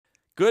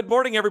Good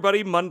morning,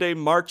 everybody. Monday,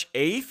 March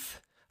 8th.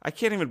 I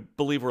can't even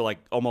believe we're like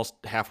almost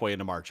halfway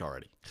into March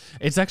already.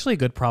 It's actually a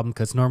good problem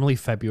because normally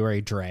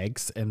February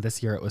drags, and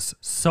this year it was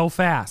so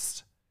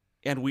fast.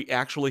 And we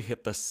actually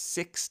hit the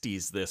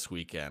 60s this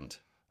weekend.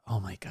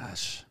 Oh my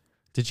gosh.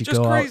 Did you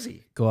Just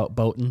crazy. Go out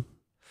boating?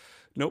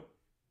 Nope.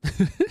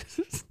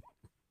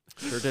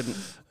 Sure didn't.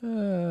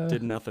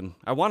 Did nothing.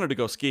 I wanted to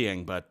go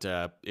skiing, but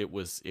it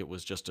was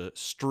just a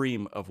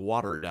stream of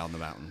water down the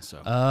mountain.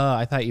 So.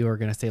 I thought you were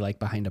going to say like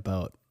behind a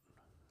boat.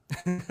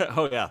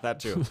 Oh, yeah,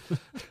 that too.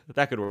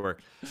 That could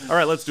work. All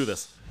right, let's do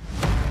this.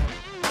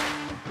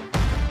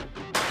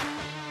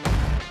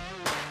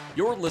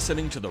 You're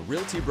listening to the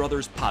Realty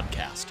Brothers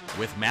podcast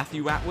with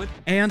Matthew Atwood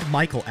and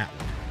Michael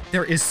Atwood.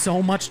 There is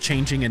so much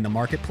changing in the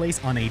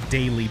marketplace on a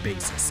daily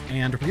basis,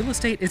 and real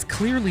estate is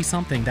clearly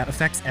something that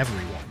affects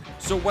everyone.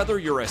 So whether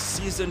you're a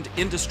seasoned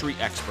industry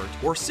expert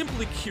or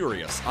simply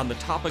curious on the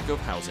topic of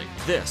housing,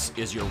 this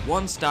is your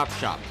one-stop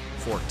shop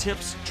for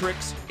tips,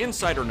 tricks,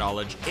 insider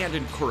knowledge, and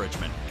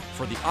encouragement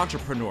for the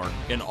entrepreneur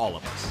in all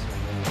of us.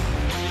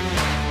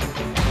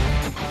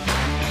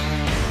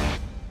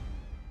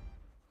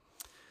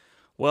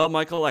 Well,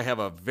 Michael, I have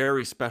a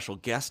very special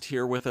guest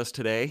here with us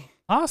today.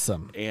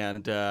 Awesome.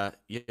 And,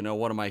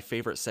 one of my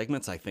favorite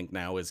segments, I think,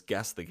 now is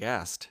Guess the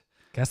Guest.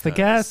 Guess the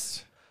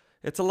guest.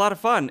 It's a lot of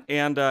fun.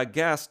 And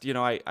guest,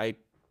 I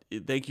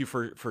thank you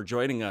for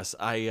joining us.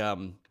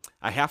 I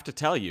have to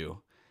tell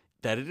you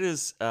that it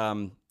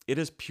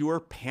is pure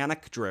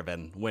panic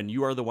driven when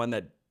you are the one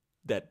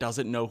that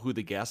doesn't know who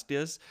the guest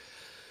is.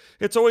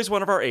 It's always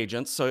one of our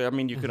agents, so I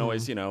mean you can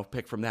always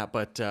pick from that.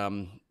 But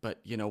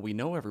we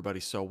know everybody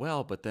so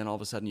well. But then all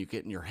of a sudden you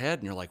get in your head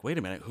and you're like, wait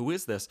a minute, who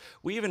is this?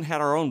 We even had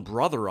our own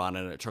brother on,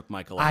 and it took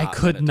Michael. I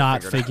could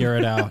not figure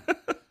it out.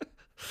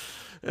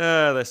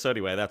 So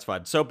anyway, that's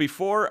fun. So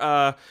before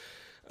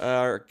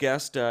our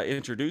guest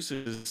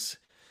introduces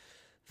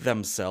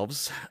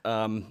themselves,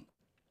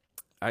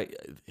 I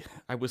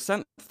was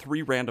sent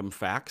 3 random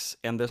facts,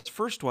 and this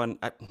first one,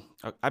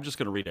 I'm just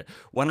going to read it.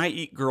 When I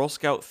eat Girl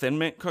Scout Thin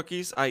Mint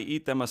cookies, I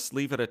eat them a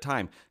sleeve at a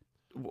time.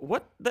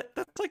 What?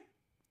 That's like,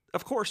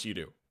 of course you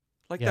do.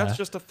 Like, Yeah. That's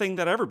just a thing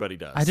that everybody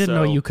does. I didn't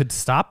know you could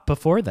stop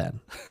before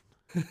then.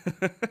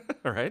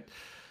 All right.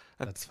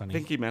 That's funny. I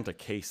think he meant a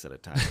case at a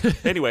time.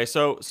 Anyway,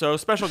 so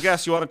special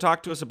guest, you want to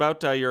talk to us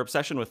about your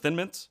obsession with Thin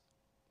Mints?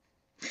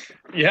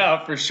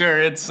 Yeah, for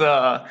sure.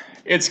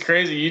 It's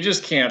crazy. You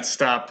just can't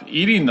stop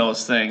eating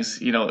those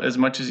things, as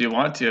much as you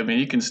want to. I mean,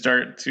 you can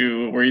start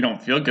to where you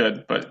don't feel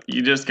good, but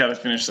you just got to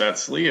finish that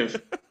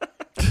sleeve.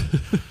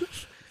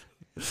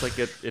 It's like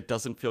it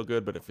doesn't feel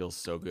good, but it feels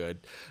so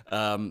good.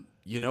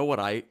 What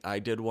I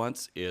did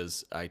once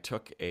is I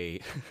took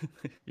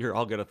you're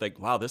all going to think,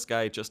 wow, this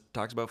guy just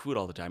talks about food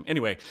all the time.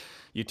 Anyway,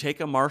 you take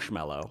a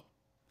marshmallow,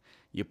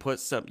 you put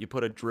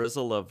a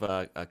drizzle of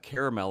a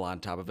caramel on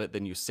top of it,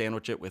 then you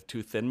sandwich it with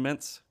 2 Thin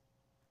Mints.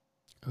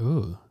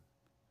 Ooh.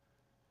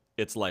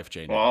 It's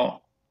life-changing.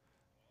 Wow.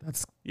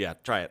 Yeah,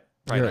 try it.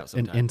 Try it You're out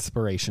sometime. an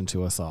inspiration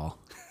to us all.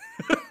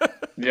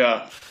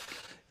 Yeah.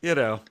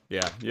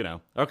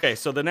 Okay,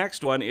 so the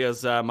next one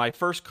is my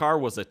first car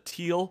was a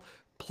teal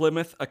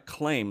Plymouth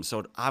Acclaim.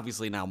 So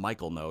obviously now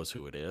Michael knows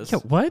who it is. Yeah,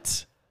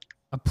 what?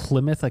 A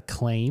Plymouth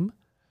Acclaim?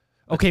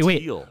 Okay, wait.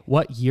 teal.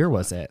 What year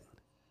was it?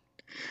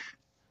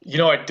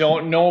 I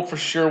don't know for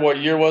sure what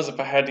year was. If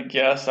I had to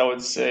guess, I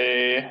would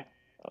say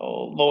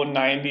low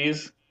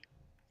 90s,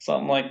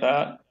 something like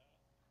that.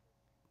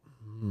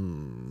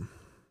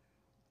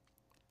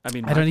 I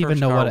mean, I don't even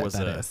know what was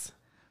that is.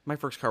 My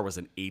first car was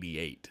an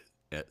 88.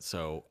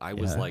 So I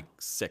was like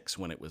 6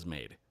 when it was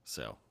made.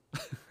 So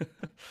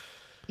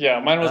Yeah,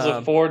 mine was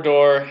a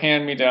 4-door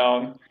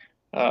hand-me-down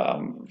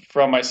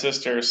from my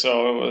sister.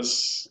 So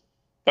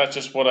that's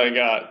just what I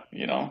got,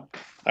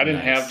 I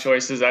didn't have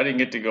choices. I didn't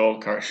get to go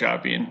car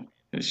shopping.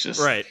 It's just,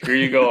 Right. Here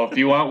you go. If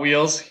you want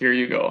wheels, here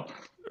you go.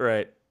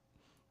 right.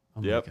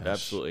 Oh my Yep, gosh.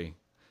 absolutely.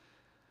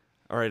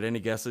 All right, any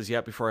guesses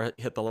yet before I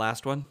hit the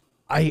last one?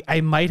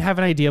 I might have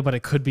an idea, but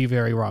it could be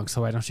very wrong.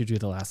 So why don't you do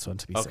the last one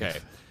to be Okay.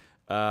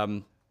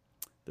 safe?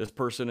 This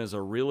person is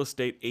a real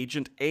estate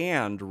agent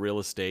and real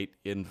estate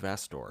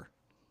investor.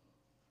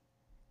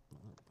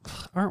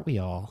 Aren't we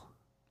all?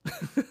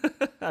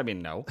 I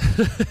mean, no.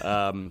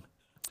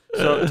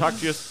 So talk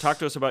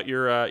to us about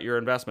your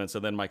investments,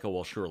 and then Michael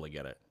will surely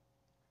get it.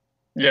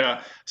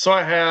 Yeah. So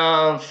I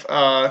have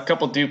a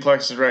couple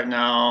duplexes right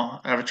now.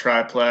 I have a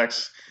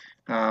triplex.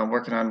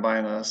 Working on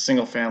buying a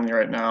single family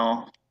right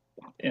now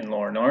in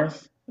Lower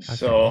North. Okay.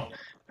 So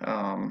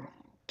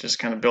just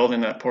kind of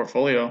building that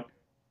portfolio.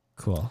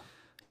 Cool.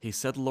 He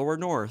said Lower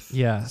North.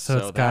 Yeah, so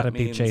it's got to that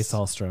be Jay means-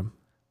 Sahlstrom.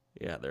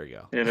 Yeah, there you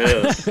go. It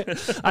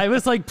is. I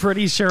was like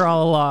pretty sure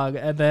all along,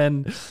 and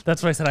then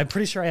that's what I said. I'm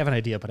pretty sure I have an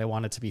idea, but I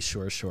wanted to be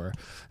sure.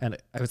 And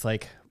I was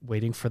like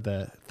waiting for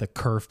the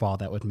curveball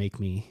that would make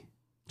me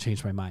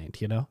change my mind,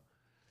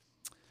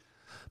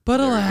 But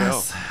There you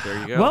alas, go.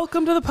 There you go.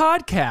 welcome to the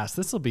podcast.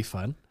 This will be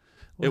fun.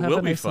 We'll It have will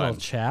a be nice little fun.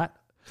 chat.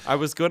 I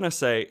was going to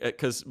say,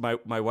 because my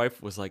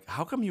wife was like,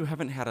 how come you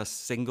haven't had a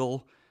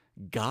single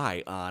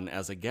guy on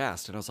as a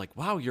guest. And I was like,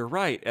 wow, you're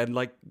right. And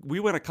like, we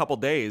went a couple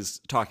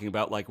days talking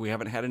about like, we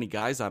haven't had any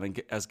guys on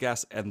as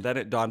guests. And then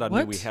it dawned on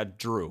me we had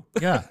Drew.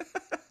 Yeah.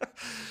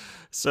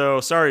 So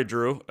sorry,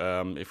 Drew,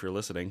 if you're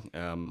listening,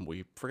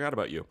 we forgot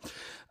about you.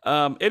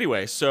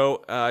 Anyway,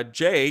 so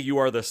Jay, you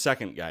are the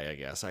second guy, I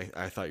guess.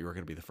 I thought you were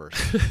going to be the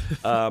first.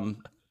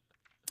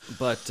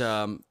 But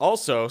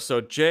also,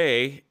 so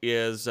Jay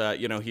is,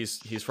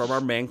 he's from our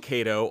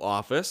Mankato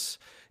office.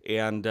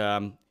 And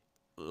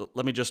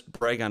let me just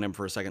brag on him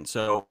for a second.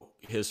 So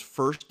his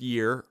first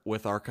year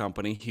with our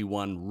company, he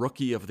won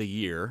Rookie of the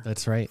Year.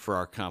 That's right. For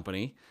our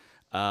company.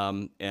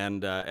 And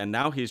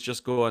now he's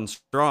just going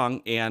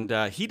strong, and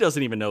he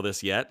doesn't even know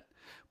this yet,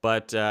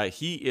 but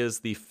he is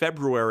the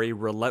February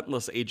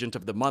Relentless Agent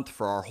of the Month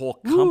for our whole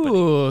company.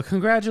 Ooh,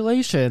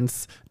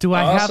 congratulations. Do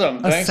I have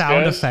a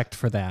sound effect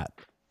for that?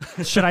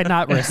 Should I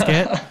not risk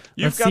it?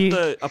 You've got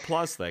the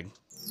applause thing.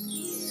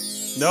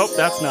 Nope,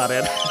 that's not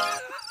it.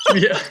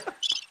 Yeah,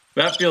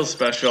 that feels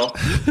special.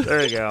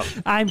 There you go.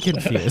 I'm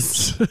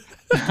confused.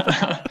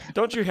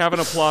 Don't you have an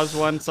applause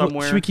one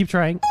somewhere? Should we keep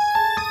trying?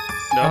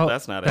 No,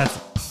 that's not it.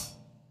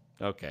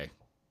 Okay.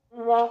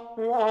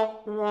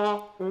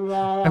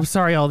 I'm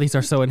sorry all these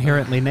are so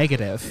inherently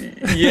negative.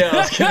 Yeah, I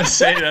was going to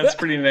say that's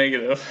pretty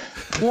negative.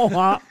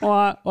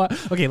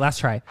 Okay, last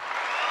try.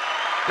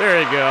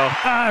 There you go.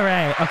 All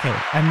right. Okay,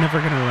 I'm never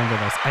going to remember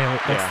this.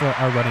 That's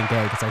our running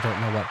gag because I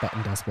don't know what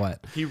button does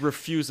what. He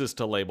refuses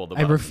to label the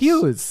buttons. I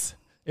refuse.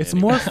 It's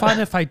more fun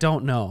if I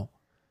don't know.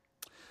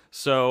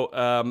 So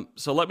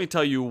let me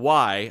tell you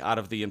why, out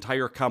of the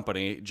entire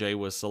company, Jay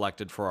was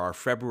selected for our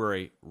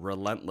February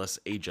Relentless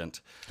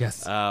Agent.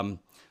 Yes.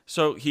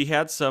 So he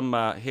had some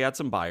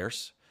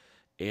buyers,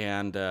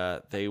 and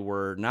they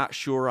were not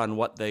sure on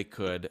what they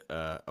could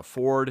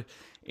afford,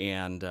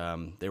 and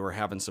they were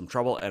having some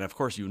trouble. And of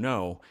course,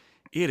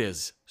 it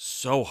is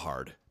so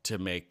hard to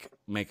make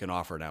an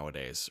offer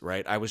nowadays,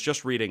 right? I was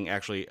just reading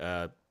actually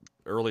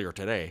earlier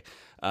today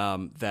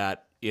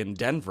that in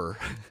Denver,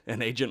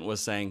 an agent was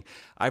saying,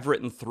 I've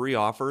written 3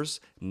 offers,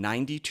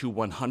 $90,000 to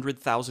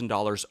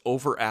 $100,000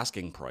 over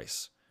asking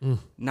price.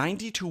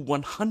 $90,000 to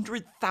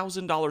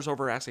 $100,000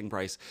 over asking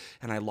price,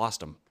 and I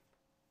lost them.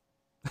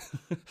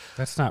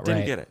 That's not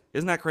Didn't right. get it.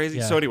 Isn't that crazy?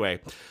 Yeah. So anyway,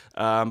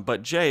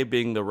 but Jay,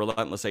 being the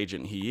relentless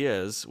agent he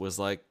is, was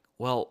like,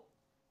 well,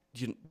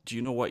 do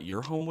you know what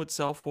your home would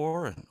sell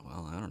for? And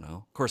well, I don't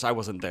know. Of course, I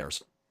wasn't there,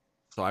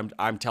 so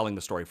I'm telling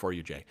the story for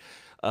you, Jay.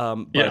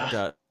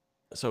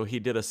 So he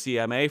did a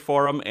CMA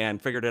for him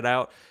and figured it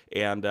out,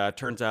 and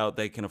turns out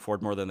they can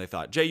afford more than they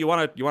thought. Jay, you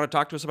want to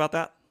talk to us about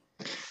that?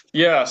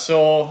 Yeah,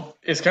 so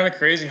it's kind of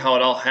crazy how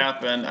it all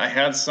happened. I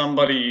had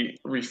somebody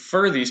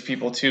refer these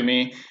people to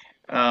me,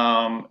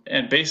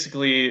 and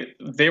basically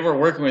they were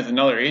working with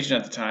another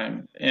agent at the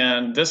time,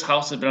 and this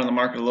house had been on the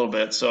market a little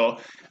bit, so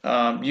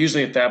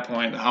usually at that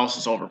point the house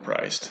is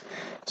overpriced.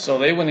 So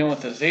they went in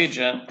with this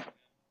agent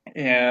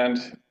and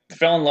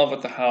fell in love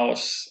with the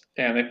house,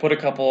 and they put a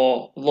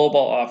couple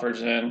lowball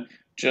offers in,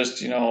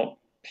 just,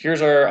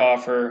 here's our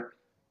offer,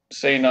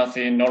 say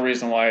nothing, no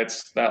reason why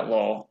it's that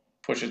low,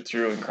 push it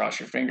through and cross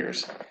your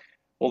fingers.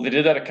 Well, they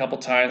did that a couple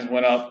times,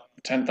 went up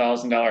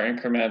 $10,000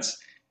 increments,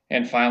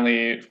 and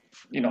finally,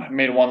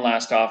 made one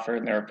last offer,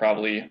 and they were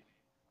probably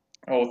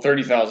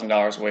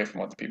 $30,000 away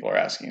from what the people are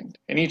asking.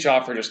 And each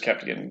offer just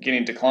kept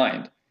getting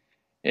declined.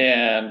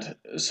 And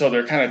so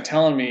they're kind of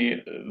telling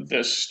me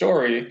this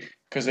story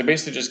because they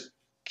basically just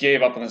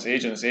gave up on this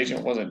agent. This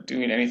agent wasn't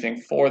doing anything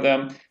for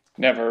them,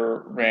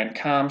 never ran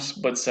comps,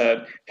 but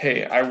said,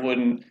 hey, I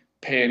wouldn't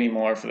pay any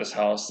more for this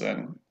house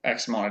than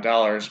X amount of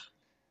dollars.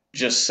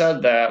 Just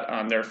said that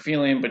on their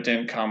feeling, but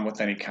didn't come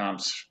with any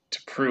comps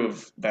to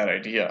prove that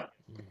idea.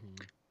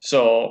 Mm-hmm.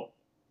 So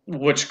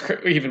what's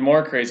even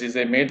more crazy is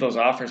they made those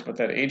offers, but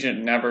that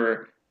agent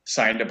never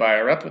signed a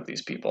buyer rep with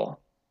these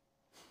people.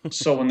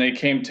 So when they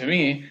came to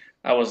me,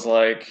 I was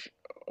like,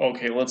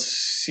 okay, let's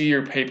see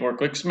your paperwork.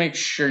 Let's make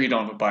sure you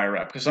don't have a buyer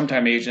rep, because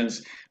sometimes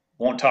agents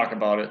won't talk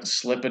about it,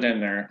 slip it in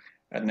there,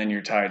 and then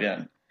you're tied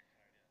in.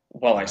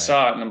 Well, I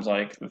saw it and I was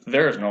like,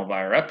 there is no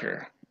buyer rep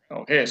here.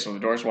 Okay, so the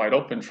door's wide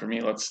open for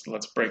me. Let's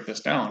break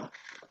this down.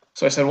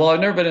 So I said, well, I've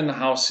never been in the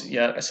house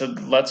yet. I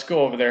said, let's go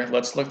over there.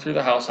 Let's look through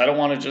the house. I don't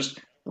want to just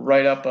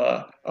write up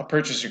a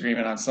purchase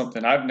agreement on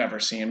something I've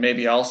never seen.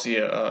 Maybe I'll see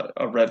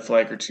a red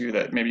flag or two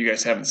that maybe you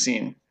guys haven't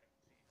seen.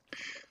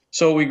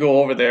 So we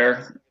go over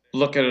there,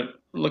 look at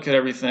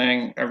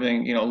everything.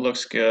 Everything,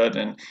 looks good.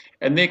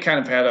 And they kind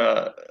of had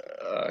a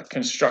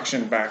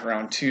construction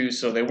background too,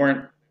 so they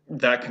weren't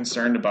that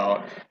concerned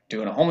about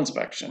doing a home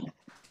inspection.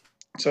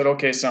 I said,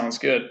 okay, sounds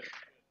good.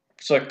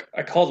 So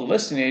I called the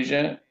listing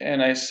agent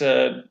and I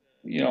said,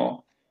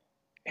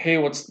 hey,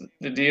 what's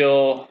the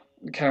deal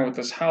kind of with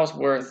this house?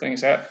 Where are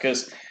things at?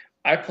 Because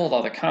I pulled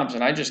all the comps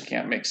and I just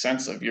can't make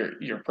sense of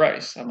your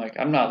price. I'm like,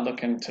 I'm not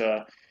looking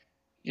to,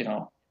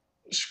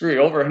 screw you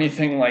over or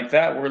anything like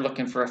that. We're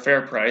looking for a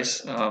fair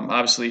price.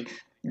 Obviously,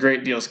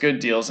 great deals, good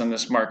deals in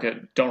this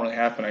market don't really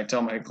happen. I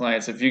tell my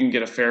clients, if you can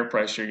get a fair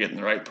price, you're getting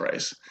the right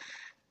price.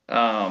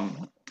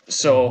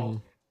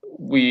 So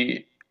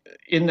we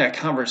in that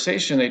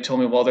conversation, they told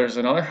me, well, there's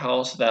another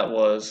house that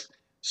was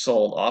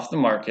sold off the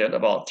market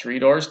about 3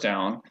 doors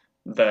down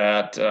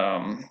that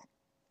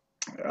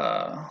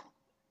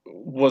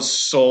was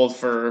sold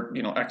for,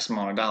 X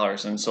amount of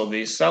dollars. And so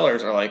these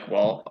sellers are like,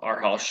 well,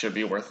 our house should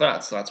be worth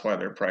that. So that's why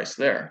they're priced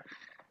there.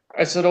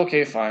 I said,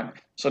 okay, fine.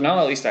 So now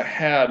at least I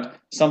had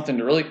something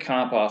to really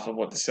comp off of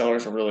what the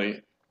sellers were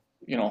really,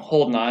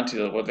 holding on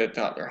to, what they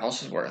thought their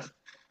house was worth.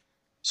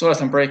 So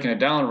as I'm breaking it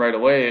down right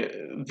away,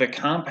 the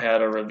comp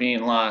had a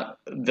ravine lot.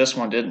 This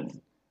one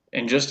didn't.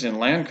 And just in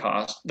land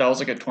cost, that was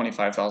like a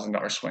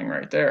 $25,000 swing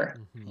right there.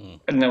 Mm-hmm.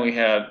 And then we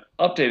had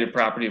updated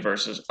property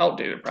versus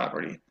outdated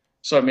property.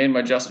 So I made my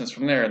adjustments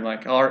from there. And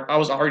like I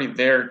was already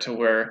there to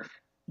where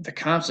the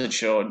comps had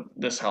showed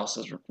this house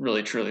is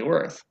really, truly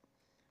worth.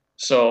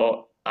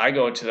 So I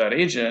go to that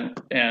agent,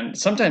 and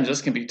sometimes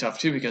this can be tough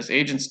too because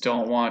agents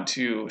don't want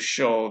to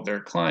show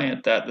their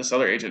client that this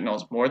other agent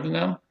knows more than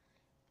them,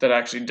 that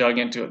actually dug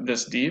into it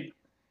this deep.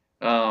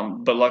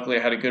 But luckily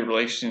I had a good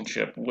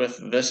relationship with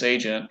this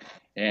agent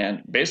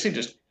and basically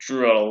just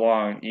drew out a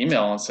long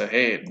email and said,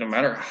 hey, no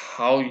matter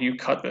how you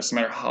cut this,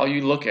 no matter how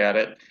you look at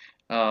it,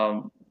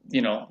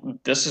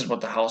 this is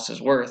what the house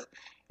is worth.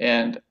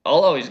 And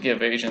I'll always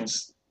give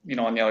agents,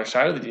 on the other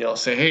side of the deal,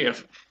 say, hey,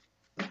 if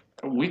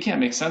we can't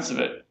make sense of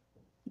it,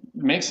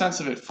 make sense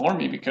of it for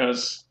me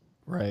because,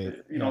 right,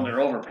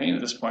 they're overpaying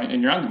at this point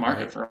and you're on the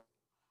market for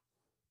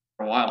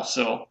a while.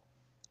 So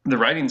the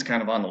writing's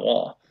kind of on the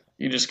wall.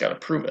 You just got to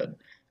prove it.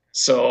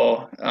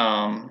 So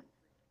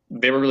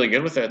they were really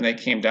good with it, and they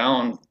came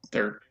down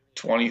their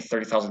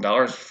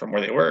 $20,000-$30,000 from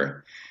where they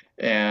were,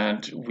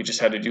 and we just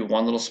had to do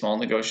one little small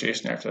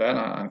negotiation after that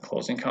on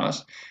closing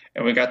costs,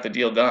 and we got the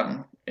deal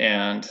done.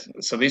 And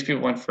so these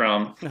people went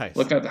from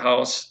looking at the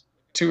house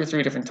 2 or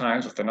 3 different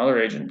times with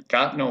another agent,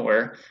 got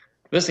nowhere.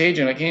 This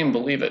agent, I can't even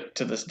believe it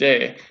to this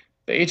day.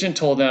 The agent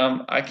told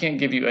them, I can't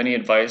give you any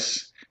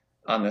advice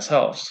on this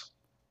house.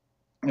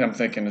 And I'm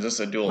thinking, is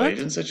this a dual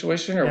agent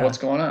situation or what's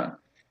going on?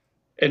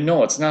 And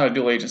no, it's not a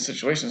dual agent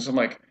situation. So I'm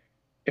like,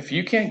 if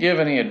you can't give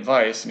any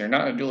advice and you're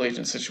not in a dual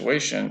agent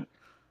situation,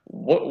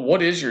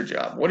 what is your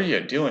job? What are you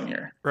doing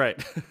here?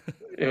 Right.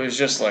 It was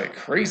just like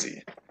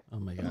crazy. Oh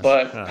my gosh.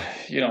 But,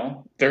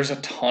 there's a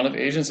ton of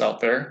agents out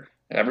there.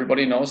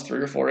 Everybody knows 3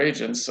 or 4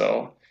 agents.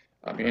 So,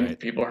 I mean,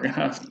 people are going to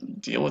have to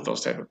deal with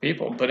those type of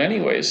people. But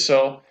anyways,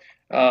 so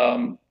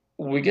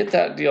we get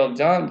that deal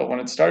done. But when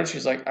it started,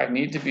 she's like,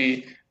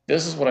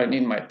 this is what I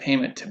need my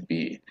payment to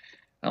be.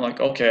 I'm like,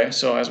 okay.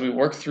 So as we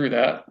work through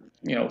that,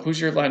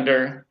 who's your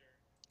lender?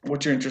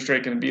 What's your interest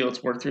rate going to be?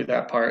 Let's work through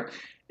that part.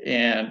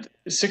 And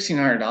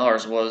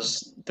 $1,600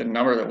 was the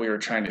number that we were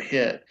trying to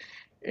hit.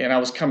 And I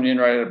was coming in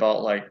right at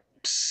about like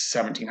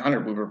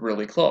 $1,700. We were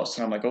really close.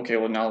 And I'm like, okay,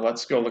 well, now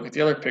let's go look at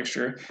the other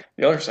picture.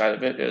 The other side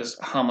of it is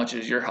how much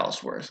is your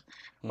house worth?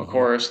 Mm-hmm. Of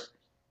course,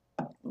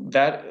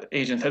 that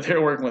agent that they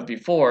were working with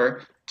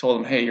before told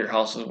them, hey, your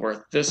house is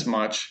worth this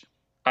much.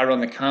 I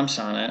run the comps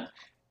on it.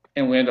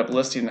 And we ended up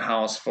listing the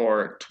house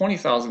for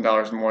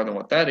 $20,000 more than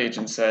what that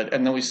agent said.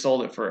 And then we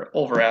sold it for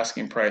over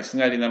asking price,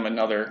 netting them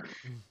another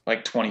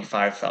like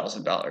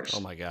 $25,000.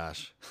 Oh my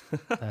gosh.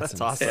 That's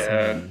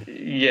awesome.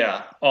 And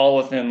all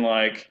within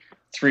like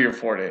 3 or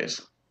 4 days.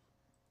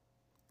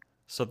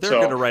 So they're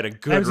going to write a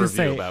good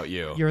review about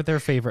you. You're their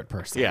favorite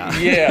person. Yeah.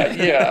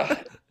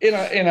 Yeah.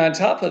 And on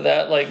top of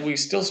that, like we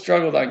still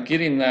struggled on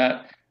getting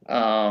that,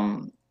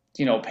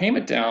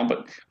 payment down,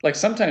 but like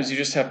sometimes you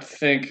just have to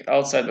think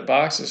outside the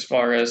box as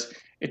far as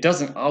it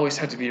doesn't always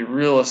have to be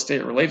real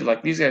estate related.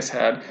 Like these guys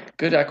had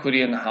good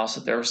equity in the house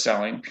that they were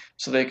selling,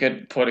 so they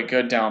could put a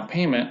good down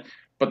payment,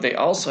 but they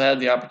also had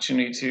the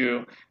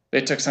opportunity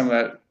they took some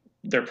of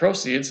their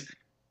proceeds,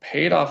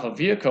 paid off a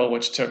vehicle,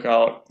 which took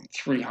out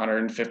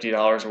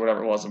 $350 or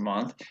whatever it was a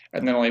month,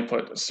 and then only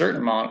put a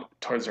certain amount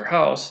towards their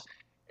house,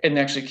 and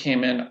actually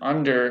came in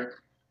under,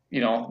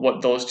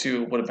 what those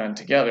two would have been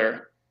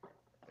together.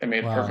 It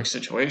made a perfect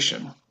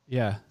situation.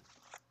 Yeah.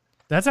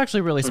 That's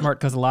actually really smart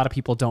because a lot of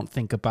people don't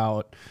think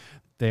about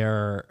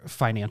their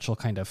financial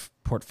kind of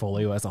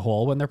portfolio as a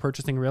whole when they're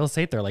purchasing real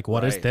estate. They're like,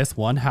 what is this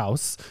one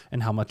house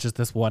and how much is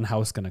this one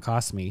house going to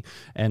cost me?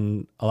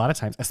 And a lot of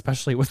times,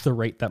 especially with the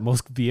rate that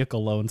most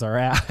vehicle loans are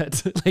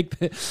at, like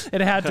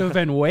it had to have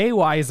been way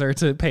wiser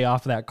to pay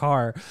off that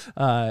car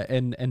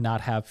and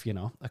not have,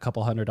 a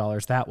couple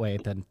 $100 that way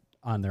than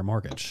on their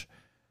mortgage.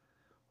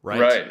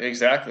 Right,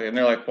 exactly. And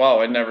they're like, wow,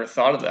 I never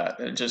thought of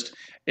that.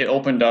 It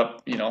opened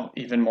up,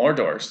 even more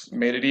doors,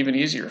 made it even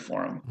easier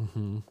for them.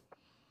 Mm-hmm.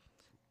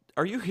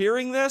 Are you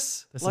hearing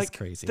this? This is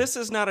crazy. This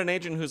is not an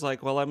agent who's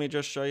like, well, let me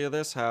just show you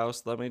this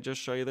house. Let me just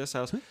show you this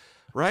house.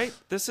 Right?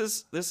 This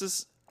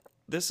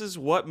is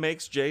what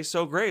makes Jay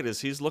so great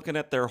is he's looking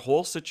at their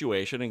whole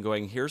situation and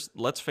going,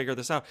 let's figure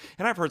this out.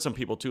 And I've heard some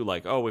people too,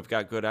 like, oh, we've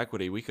got good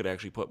equity. We could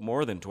actually put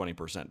more than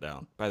 20%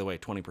 down. By the way,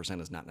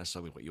 20% is not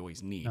necessarily what you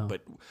always need,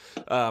 but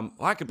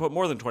I could put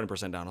more than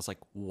 20% down. I was like,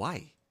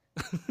 why?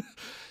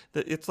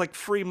 It's like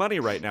free money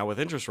right now with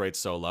interest rates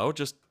so low.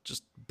 Just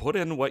put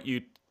in what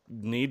you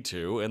need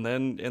to and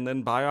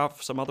then buy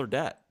off some other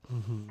debt.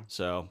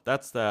 So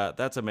that's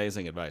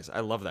amazing advice.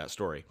 I love that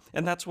story.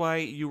 And that's why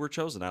you were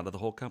chosen out of the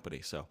whole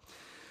company. So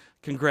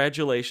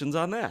congratulations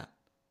on that.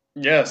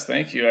 Yes,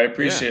 thank you. I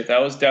appreciate Yeah. it.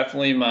 That was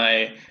definitely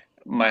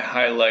my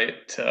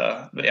highlight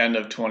to the end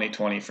of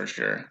 2020 for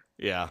sure.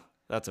 Yeah,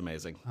 that's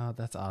amazing. Oh,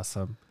 that's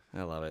awesome.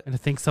 I love it. And I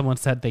think someone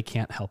said they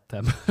can't help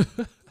them.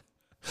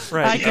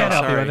 Right. I can't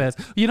help you sorry. with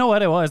this. You know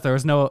what it was? There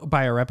was no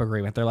buyer rep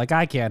agreement. They're like,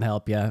 I can't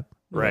help you.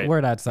 Right.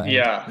 We're not signed.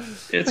 Yeah,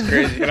 it's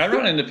crazy. And I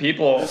run into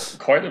people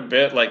quite a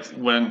bit, like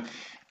when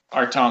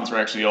our towns were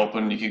actually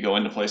open, you could go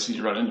into places,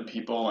 you run into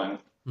people, and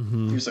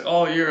you're just like,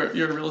 oh, you're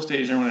a real estate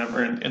agent or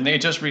whatever. And they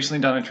just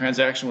recently done a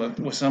transaction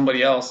with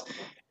somebody else,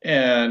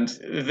 and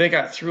they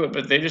got through it,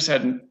 but they just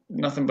had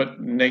nothing but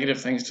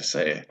negative things to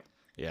say.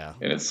 Yeah.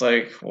 And it's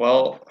like,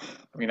 well,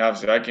 I mean,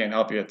 obviously I can't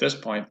help you at this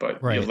point,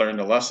 but Right. you learned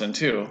a lesson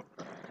too,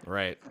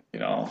 Right. you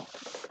know.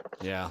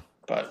 Yeah.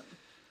 But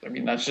I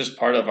mean, that's just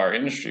part of our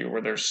industry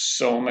where there's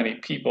so many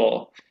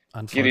people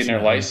getting their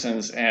Unfortunately.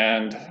 license,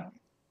 and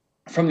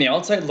from the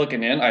outside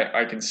looking in,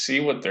 I can see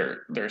what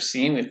they're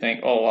seeing. They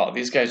think, oh wow,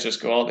 these guys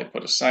just go out, they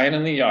put a sign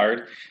in the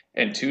yard,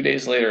 and 2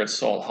 days later it's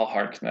sold. How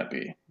hard can that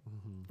be?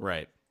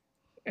 Right.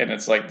 And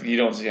it's like you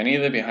don't see any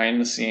of the behind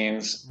the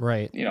scenes,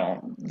 Right. you know,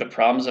 the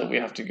problems that we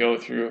have to go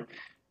through.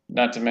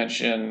 Not to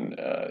mention,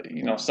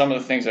 you know, some of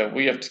the things that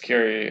we have to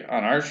carry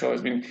on our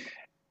shoulders. I mean,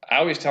 I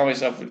always tell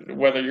myself,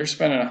 whether you're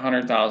spending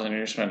 $100,000 or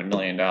you're spending $1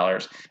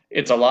 million,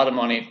 it's a lot of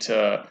money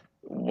to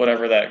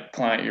whatever that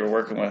client you're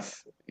working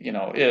with, you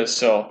know, is.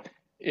 So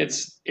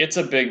it's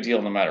a big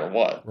deal no matter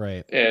what.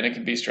 Right. And it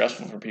can be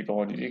stressful for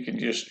people, and you can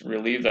just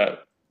relieve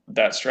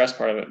that stress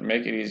part of it,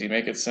 make it easy,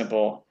 make it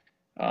simple.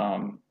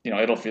 You know,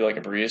 it'll feel like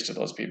a breeze to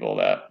those people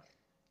that,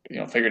 you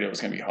know, figured it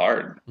was going to be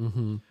hard.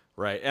 Mm-hmm.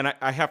 Right. And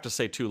I have to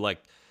say too,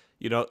 like,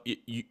 you know,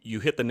 you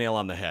hit the nail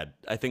on the head.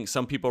 I think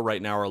some people right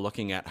now are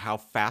looking at how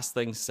fast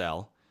things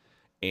sell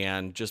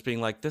and just being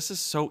like, this is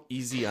so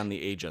easy on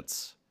the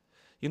agents.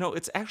 You know,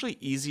 it's actually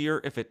easier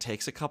if it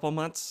takes a couple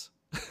months.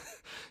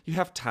 You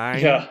have time,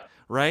 Yeah.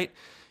 right?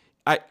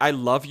 I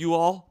love you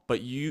all,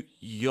 but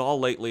y'all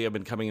lately have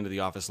been coming into the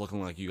office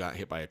looking like you got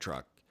hit by a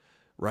truck,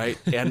 right?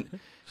 And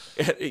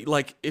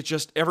like it's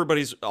just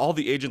all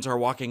the agents are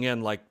walking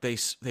in like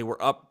they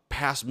were up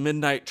past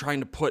midnight trying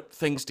to put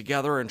things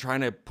together and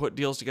trying to put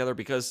deals together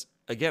because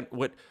again,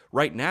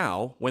 right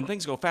now when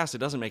things go fast, it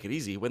doesn't make it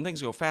easy. When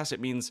things go fast, it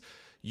means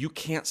you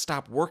can't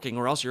stop working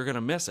or else you're going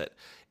to miss it.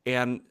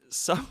 And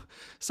some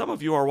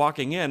of you are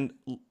walking in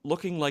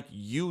looking like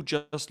you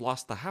just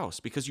lost the house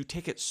because you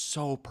take it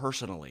so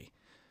personally,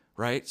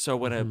 right? So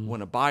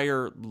when a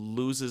buyer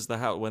loses the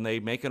house, when they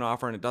make an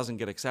offer and it doesn't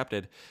get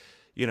accepted,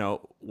 you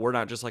know, we're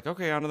not just like,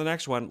 okay, on to the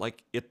next one.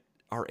 Like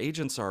our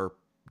agents are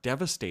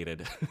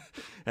devastated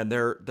and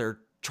they're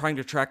trying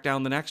to track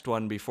down the next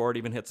one before it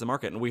even hits the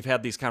market. And we've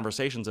had these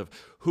conversations of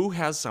who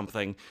has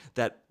something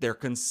that they're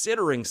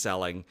considering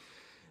selling.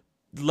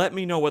 Let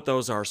me know what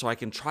those are so I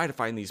can try to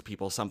find these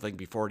people something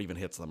before it even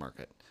hits the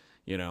market,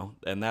 you know?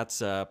 And that's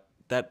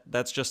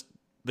just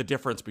the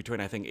difference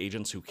between, I think,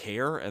 agents who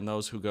care and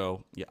those who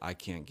go, yeah, I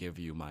can't give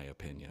you my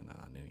opinion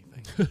on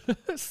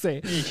anything.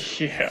 Say,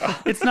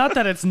 Yeah. it's not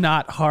that it's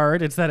not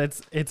hard. It's that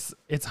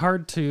it's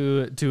hard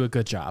to do a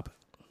good job.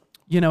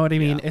 You know what I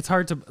mean? Yeah. It's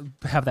hard to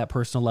have that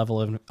personal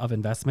level of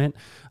investment.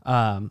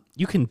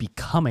 You can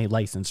become a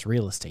licensed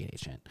real estate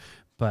agent,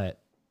 but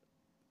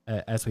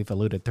as we've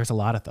alluded, there's a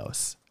lot of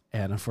those.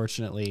 And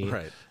unfortunately,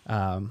 Right.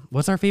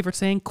 What's our favorite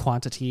saying?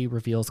 Quantity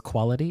reveals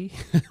quality.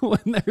 When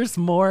there's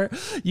more,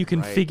 you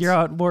can Right. figure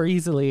out more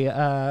easily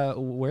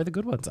where the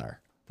good ones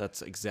are.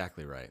 That's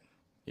exactly right.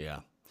 Yeah.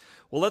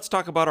 Well, let's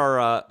talk about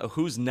our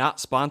who's not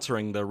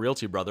sponsoring the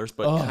Realty Brothers,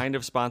 but kind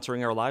of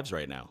sponsoring our lives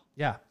right now.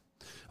 Yeah.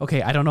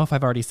 Okay, I don't know if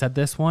I've already said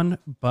this one,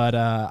 but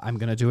I'm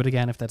going to do it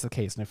again if that's the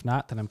case. And if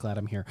not, then I'm glad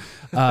I'm here.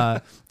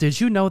 Did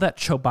you know that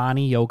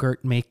Chobani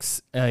yogurt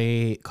makes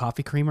a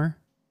coffee creamer?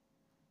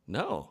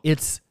 No.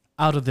 It's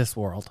out of this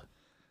world.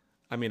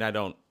 I mean, I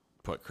don't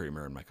put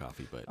creamer in my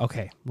coffee, but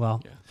Okay,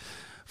 well, Yeah.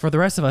 for the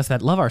rest of us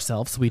that love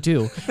ourselves, we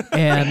do.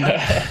 And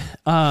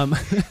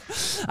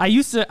I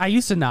used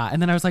to not,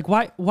 and then I was like,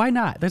 why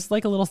not? There's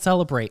like a little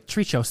celebrate,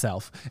 treat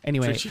yourself.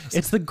 Anyway, Treat yourself.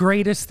 it's the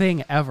greatest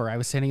thing ever. I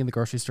was standing in the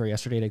grocery store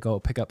yesterday to go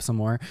pick up some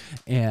more,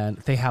 and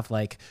they have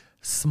like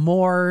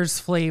s'mores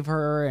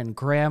flavor and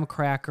graham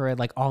cracker and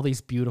like all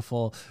these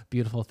beautiful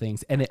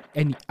things, and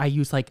I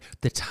use like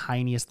the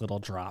tiniest little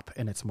drop,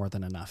 and it's more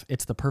than enough.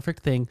 It's the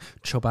perfect thing.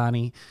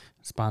 Chobani,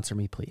 sponsor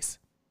me, please.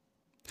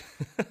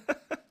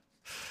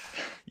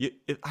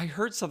 I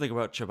heard something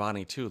about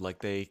Chobani too. Like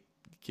they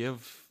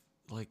give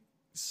like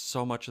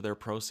so much of their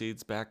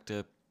proceeds back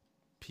to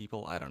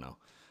people. I don't know.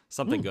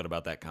 Something good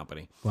about that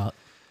company. Well,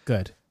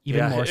 good.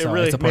 Even more it so.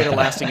 really as a made a podcast.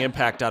 lasting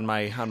impact on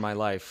my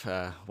life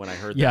when I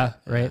heard Yeah,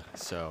 that. right.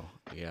 So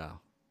yeah.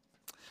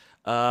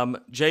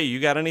 Jay, you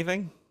got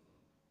anything?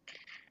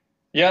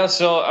 Yeah,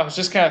 so I was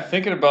just kind of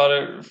thinking about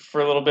it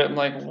for a little bit. I'm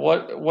like,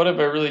 what have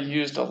I really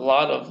used a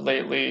lot of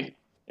lately?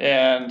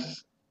 And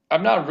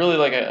I'm not really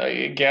like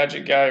a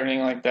gadget guy or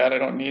anything like that. I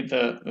don't need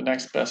the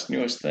next best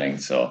newest thing.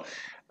 So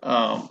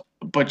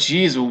But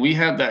geez, when we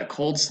had that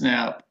cold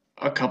snap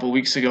a couple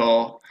weeks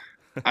ago,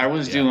 I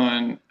was Yeah.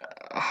 doing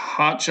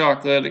hot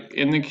chocolate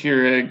in the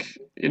Keurig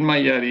in my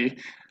Yeti.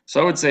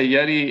 So I would say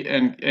Yeti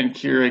and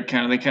Keurig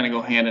kind of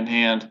go hand in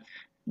hand.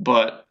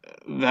 But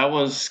that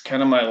was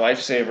kind of my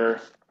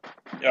lifesaver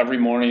every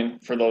morning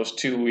for those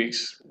 2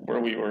 weeks where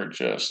we were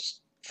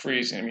just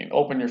freezing. I mean,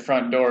 open your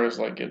front door is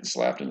like getting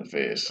slapped in the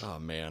face. Oh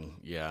man,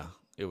 yeah,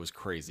 it was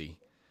crazy.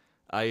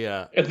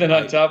 I And then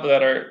on top of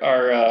that,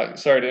 our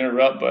sorry to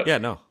interrupt, but yeah,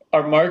 no.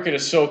 our market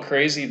is so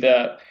crazy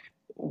that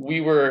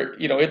we were,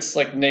 it's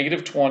like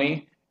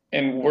 -20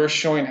 and we're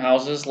showing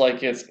houses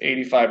like it's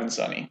 85 and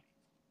sunny.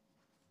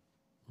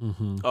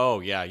 Mm-hmm.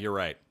 Oh yeah, you're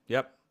right.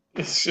 Yep.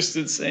 It's just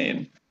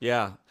insane.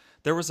 Yeah,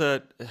 there was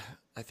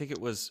I think it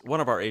was one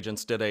of our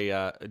agents did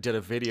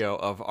a video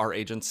of our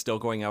agents still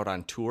going out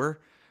on tour,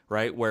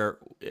 right?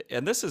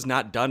 And this is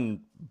not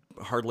done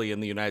hardly in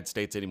the United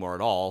States anymore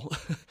at all,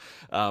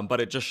 but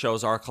it just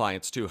shows our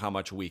clients too how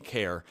much we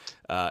care.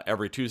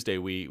 Every Tuesday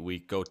we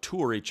go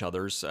tour each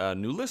other's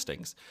new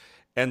listings,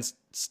 and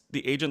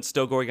the agent's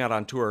still going out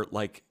on tour,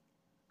 like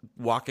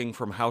walking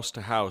from house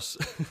to house.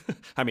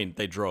 I mean,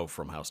 they drove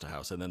from house to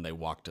house and then they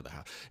walked to the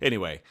house.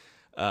 Anyway,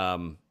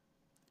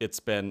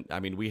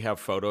 we have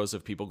photos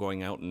of people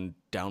going out in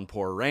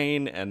downpour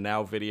rain, and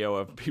now video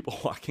of people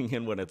walking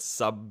in when it's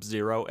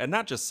sub-zero, and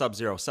not just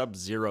sub-zero,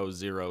 sub-zero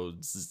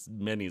zeros,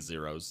 many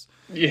zeros.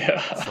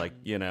 Yeah. It's like,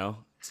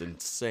 it's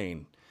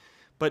insane.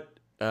 But,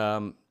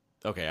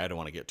 okay, I don't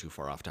want to get too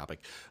far off topic.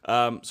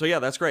 So yeah,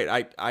 that's great.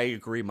 I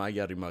agree. My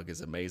Yeti mug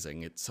is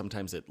amazing.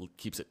 Sometimes it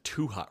keeps it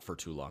too hot for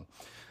too long.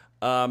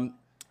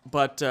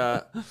 But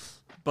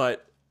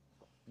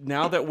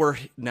now that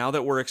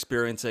we're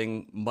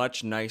experiencing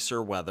much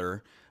nicer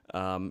weather,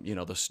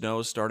 the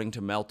snow's starting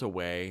to melt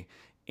away,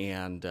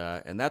 and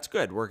that's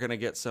good. We're gonna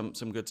get some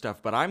good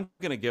stuff. But I'm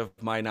gonna give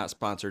my not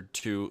sponsored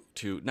to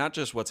not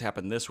just what's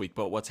happened this week,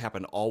 but what's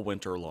happened all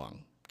winter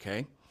long.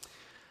 Okay.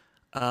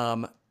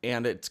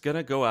 And it's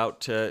gonna go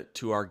out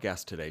to our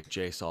guest today,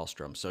 Jay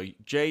Sahlstrom. So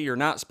Jay, you're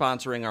not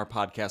sponsoring our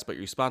podcast, but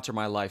you sponsor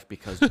my life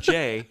because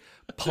Jay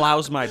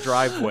plows my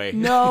driveway.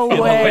 No in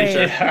the way.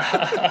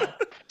 winter.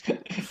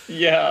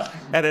 Yeah.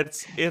 And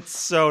it's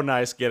so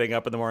nice getting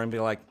up in the morning and be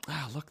like,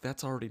 oh, look,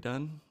 that's already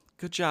done.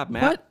 Good job,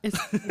 Matt.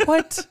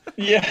 What?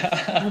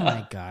 Yeah. Oh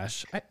my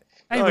gosh. I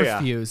Oh, yeah.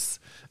 refuse.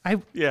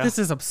 Yeah. This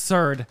is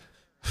absurd.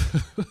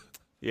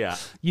 Yeah.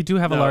 You do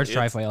have a No, large it's-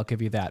 driveway, I'll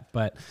give you that.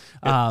 But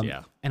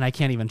yeah. and I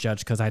can't even judge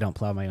because I don't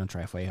plow my own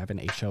driveway. I have an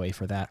HOA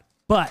for that.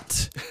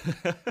 But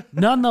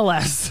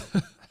nonetheless,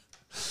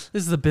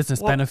 this is a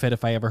business benefit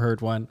if I ever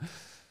heard one.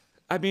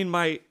 I mean,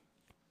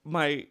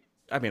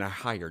 I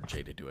hired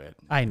Jay to do it,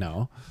 I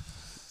know.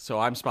 so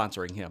I'm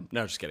sponsoring him.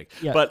 No, just kidding.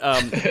 Yeah. But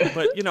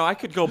I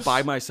could go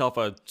buy myself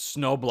a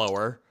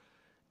snowblower,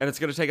 and it's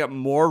going to take up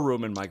more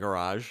room in my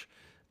garage,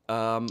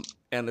 and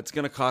it's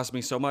going to cost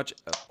me so much.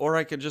 Or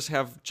I could just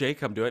have Jay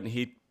come do it, and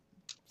he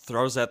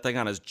throws that thing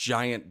on his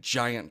giant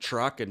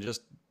truck, and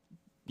just,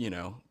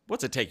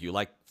 what's it take you,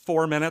 like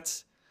 4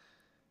 minutes?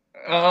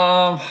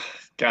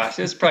 Gosh,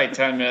 it's probably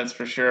 10 minutes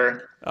for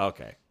sure.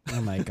 Okay.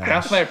 Oh my gosh.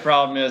 Half my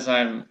problem is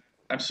I'm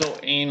so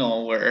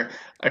anal where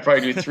I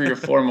probably do 3 or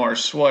 4 more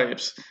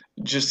swipes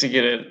just to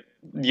get it,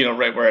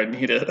 right where I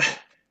need it.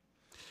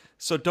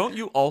 So don't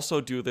you also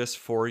do this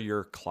for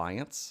your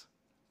clients?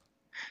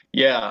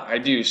 Yeah, I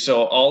do.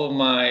 So all of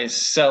my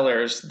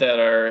sellers that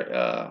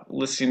are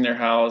listing their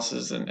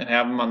houses and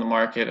have them on the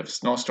market, if a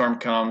snowstorm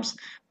comes,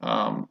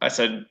 I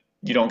said,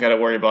 you don't got to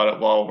worry about it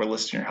while we're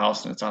listing your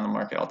house and it's on the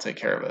market. I'll take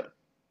care of it.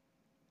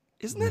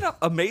 Isn't that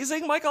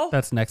amazing, Michael?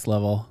 That's next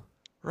level.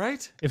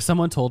 Right? If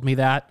someone told me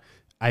that,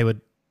 I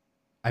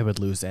would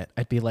lose it.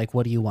 I'd be like,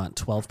 what do you want?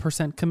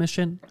 12%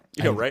 commission?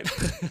 Right?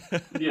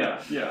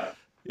 Yeah. Yeah.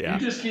 You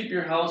just keep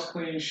your house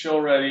clean, show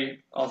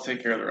ready. I'll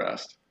take care of the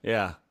rest.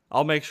 Yeah.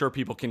 I'll make sure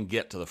people can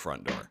get to the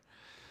front door.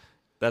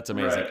 That's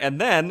amazing. Right.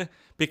 And then,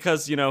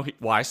 because,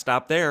 why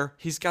stop there?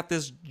 He's got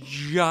this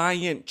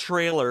giant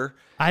trailer.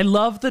 I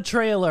love the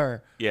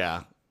trailer.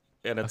 Yeah.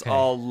 And it's Okay.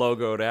 all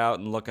logoed out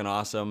and looking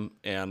awesome.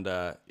 And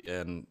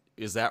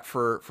is that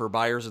for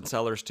buyers and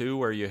sellers too,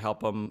 where you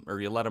help them or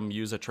you let them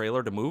use a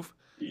trailer to move?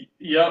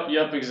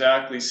 Yep,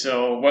 exactly.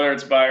 So whether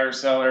it's buyer or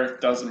seller,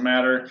 doesn't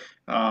matter.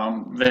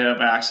 They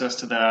have access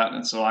to that,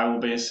 and so I will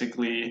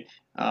basically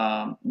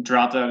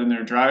drop that in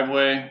their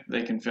driveway.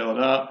 They can fill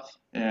it up,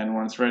 and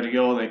when it's ready to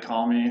go, they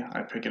call me.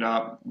 I pick it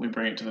up. We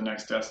bring it to the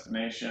next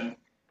destination.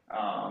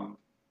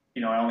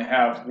 I only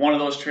have one of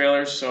those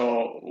trailers,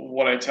 so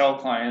what I tell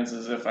clients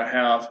is if I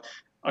have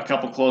a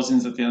couple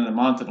closings at the end of the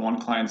month and one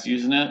client's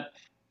using it,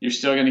 you're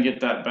still going to get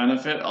that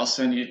benefit. I'll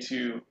send you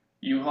to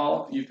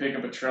U-Haul, you pick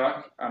up a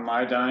truck on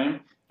my dime,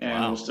 and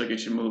Wow. we'll still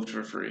get you moved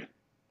for free.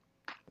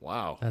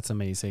 Wow. That's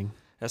amazing.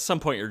 At some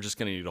point, you're just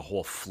going to need a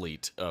whole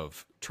fleet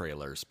of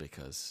trailers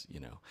because,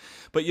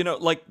 But,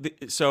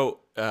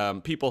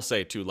 people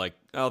say, too, like,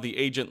 oh, the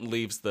agent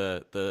leaves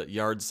the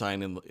yard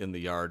sign in the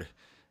yard,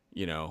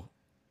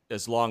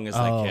 as long as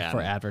they can.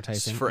 For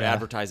advertising. For Yeah.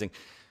 advertising.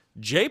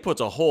 Jay puts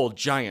a whole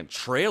giant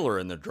trailer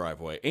in the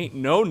driveway. Ain't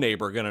no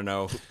neighbor gonna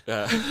know,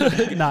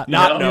 Not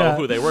know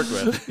who they worked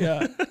with.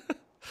 Yeah.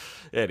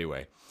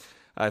 Anyway,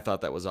 I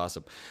thought that was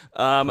awesome.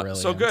 Brilliant.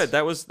 So good.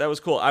 That was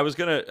cool. I was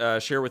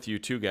gonna share with you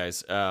too,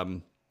 guys.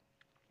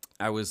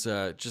 I was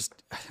I'm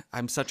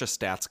such a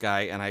stats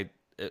guy, and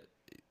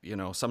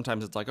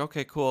sometimes it's like,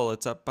 okay, cool,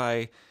 it's up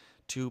by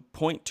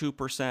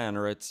 2.2%,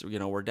 or it's,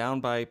 we're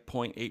down by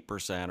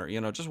 0.8%,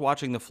 or, just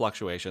watching the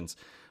fluctuations.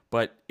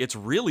 But it's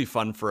really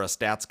fun for a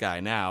stats guy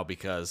now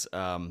because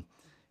the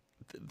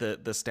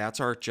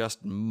stats are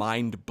just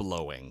mind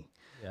blowing.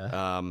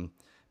 Yeah.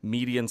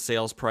 Median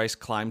sales price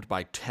climbed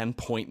by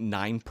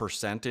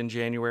 10.9% in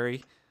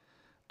January.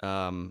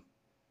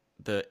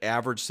 The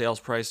average sales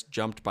price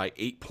jumped by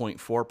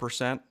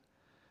 8.4%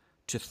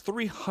 to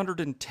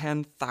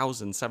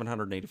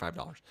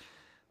 $310,785.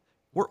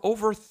 We're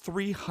over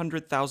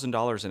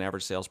 $300,000 in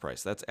average sales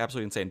price. That's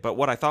absolutely insane. But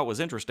what I thought was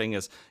interesting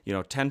is,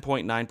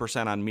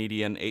 10.9% on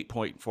median,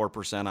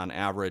 8.4% on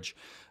average.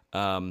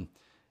 And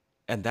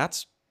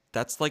that's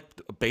like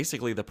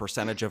basically the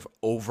percentage of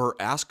over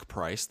ask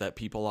price that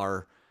people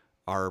are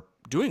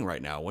doing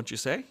right now, wouldn't you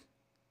say?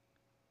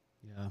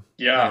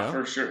 Yeah,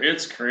 for sure.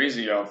 It's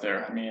crazy out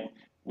there. I mean,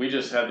 we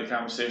just had the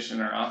conversation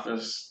in our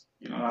office,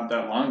 not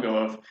that long ago,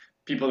 of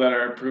people that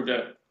are approved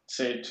at,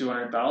 say,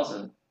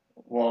 200,000.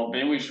 Well,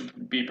 maybe we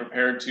should be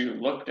prepared to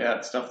look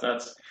at stuff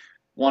that's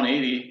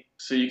 180,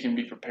 so you can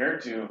be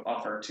prepared to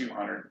offer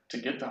 200 to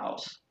get the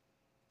house.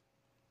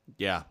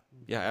 Yeah,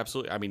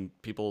 absolutely. I mean,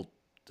 people,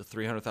 the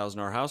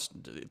 $300,000 house,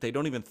 they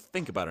don't even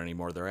think about it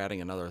anymore. They're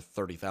adding another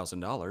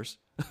 $30,000.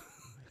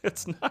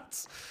 It's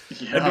nuts.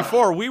 Yeah. And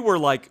before we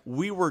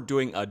were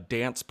doing a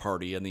dance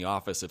party in the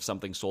office if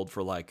something sold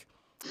for like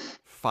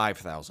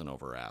 $5,000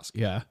 over ask.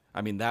 Yeah.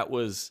 I mean, that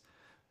was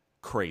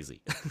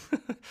crazy.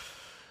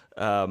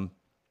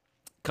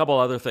 Couple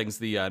other things.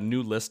 The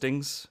new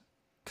listings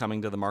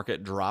coming to the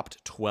market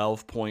dropped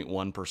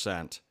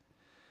 12.1%.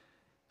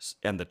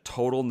 And the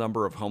total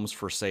number of homes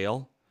for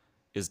sale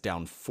is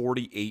down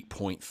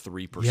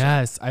 48.3%.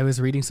 Yes, I was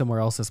reading somewhere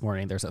else this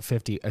morning. There's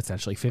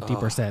essentially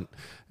 50%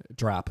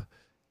 drop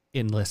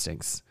in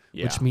listings,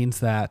 which means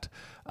that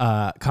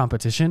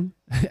competition,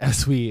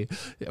 it's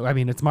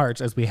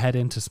March, as we head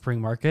into spring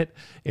market,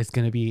 it's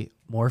going to be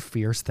more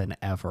fierce than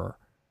ever.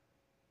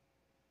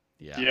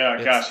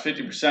 Yeah, gosh,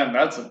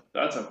 50%,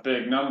 that's a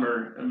big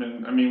number.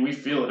 I mean, we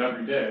feel it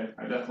every day.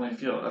 I definitely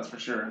feel it, that's for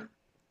sure.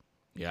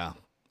 Yeah,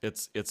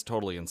 it's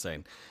totally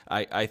insane.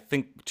 I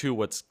think, too,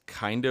 what's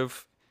kind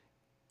of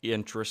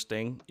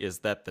interesting is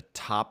that the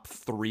top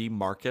 3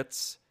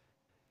 markets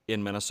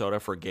in Minnesota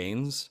for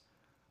gains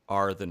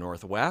are the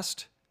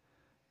Northwest,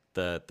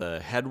 the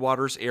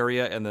Headwaters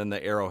area, and then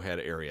the Arrowhead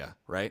area,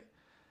 right?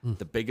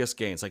 The biggest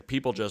gains, like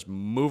people just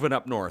moving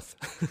up north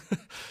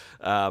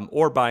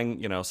or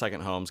buying,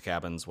 second homes,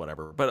 cabins,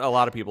 whatever. But a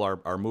lot of people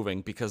are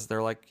moving because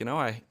they're like,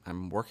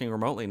 I'm working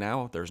remotely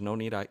now. There's no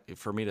need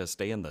for me to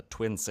stay in the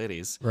Twin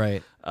Cities.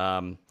 Right.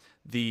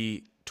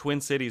 The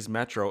Twin Cities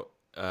Metro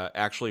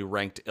actually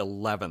ranked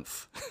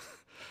 11th.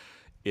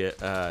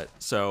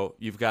 So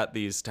you've got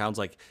these towns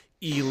like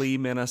Ely,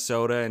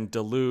 Minnesota, and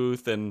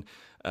Duluth, and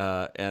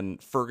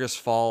Fergus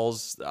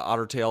Falls,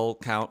 Otter Tail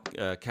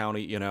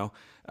County,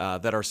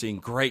 that are seeing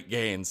great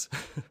gains,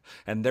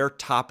 and they're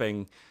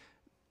topping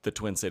the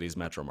Twin Cities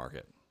metro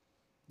market.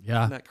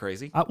 Yeah. Isn't that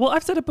crazy? Well,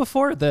 I've said it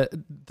before, that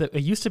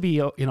it used to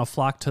be,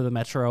 flock to the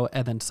metro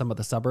and then some of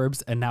the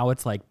suburbs, and now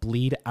it's like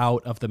bleed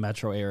out of the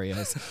metro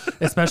areas,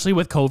 especially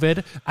with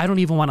COVID. I don't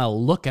even want to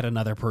look at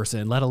another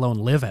person, let alone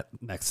live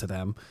next to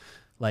them.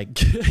 Like,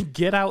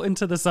 get out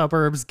into the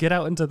suburbs, get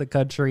out into the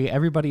country.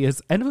 Everybody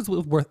is, and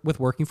with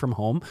working from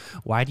home,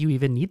 why do you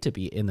even need to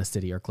be in the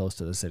city or close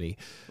to the city?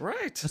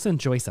 Right. Let's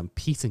enjoy some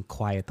peace and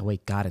quiet the way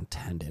God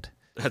intended.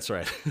 That's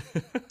right.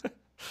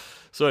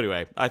 So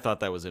anyway, I thought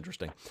that was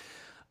interesting.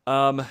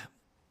 So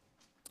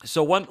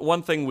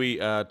one thing we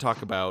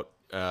talk about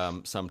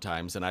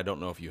sometimes, and I don't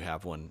know if you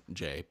have one,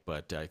 Jay,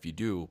 but if you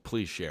do,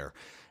 please share.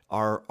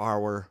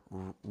 Our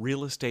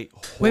real estate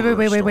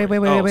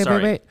horror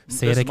story. Wait. Say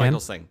this it is again.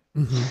 Michael's thing.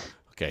 Mm-hmm.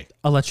 Okay.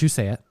 I'll let you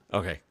say it.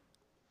 Okay.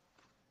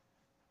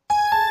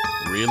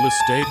 Real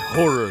estate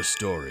horror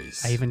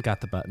stories. I even got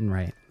the button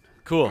right.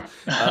 Cool.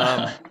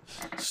 Yeah,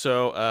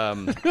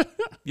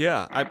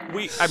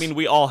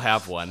 we all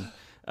have one.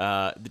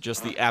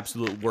 Just the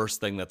absolute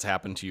worst thing that's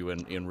happened to you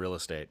in real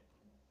estate.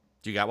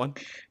 Do you got one?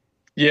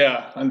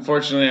 Yeah,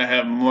 unfortunately, I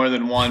have more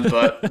than one,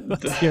 but one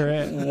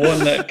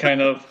that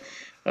kind of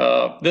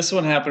this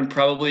one happened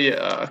probably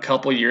a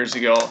couple years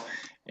ago,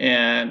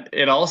 and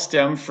it all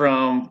stemmed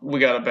from, we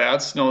got a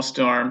bad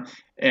snowstorm,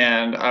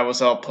 and I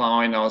was out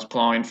plowing. I was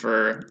plowing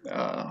for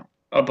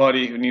a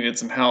buddy who needed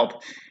some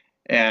help,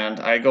 and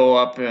I go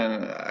up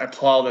and I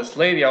plow this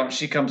lady out, and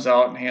she comes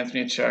out and hands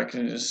me a check,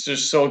 and is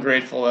just so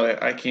grateful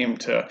that I came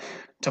to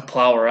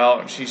plow her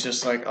out. And she's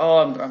just like, "Oh,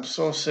 I'm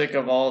so sick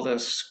of all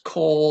this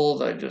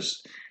cold.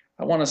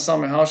 I want to sell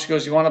my house." She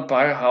goes, "You want to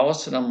buy a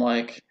house?" And I'm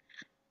like,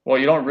 "Well,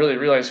 you don't really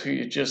realize who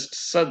you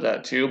just said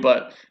that to,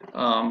 but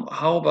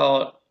how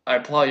about I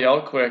plow you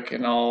out quick,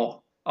 and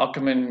I'll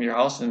come in your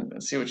house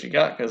and see what you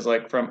got. Because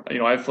like from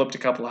I flipped a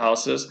couple of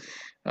houses,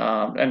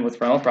 and with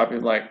rental property,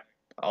 like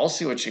I'll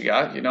see what you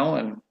got,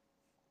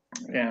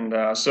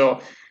 so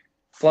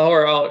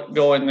flower out,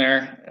 go in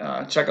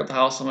there, check out the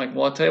house. I'm like,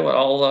 well, I'll tell you what,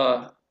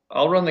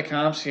 I'll run the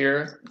comps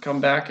here, come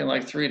back in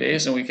like 3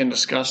 days, and we can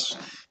discuss,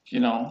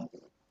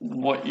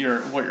 what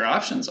your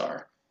options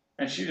are.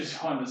 And she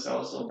just wanted to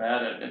sell so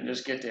bad and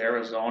just get to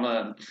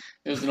Arizona. And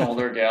it was an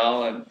older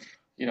gal, and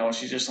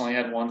she just only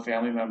had one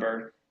family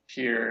member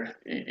here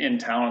in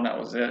town, and that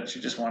was it. She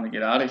just wanted to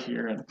get out of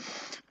here, and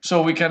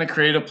so we kind of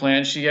created a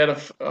plan. She had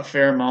a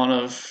fair amount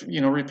of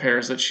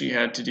repairs that she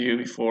had to do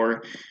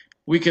before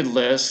we could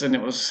list, and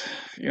it was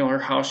her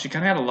house. She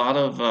kind of had a lot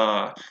of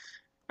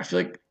I feel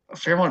like a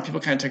fair amount of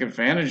people kind of took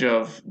advantage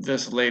of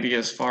this lady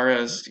as far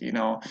as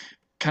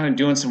kind of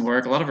doing some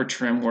work. A lot of her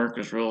trim work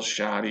was real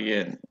shoddy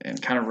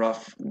and kind of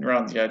rough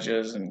around the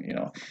edges, and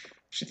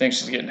she thinks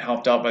she's getting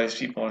helped out by these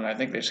people, and I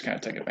think they just kind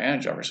of took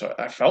advantage of her. So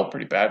I felt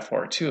pretty bad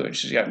for her too, and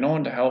she's got no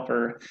one to help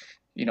her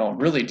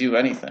really do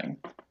anything.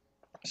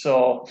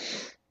 So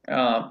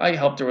I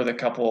helped her with a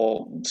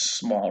couple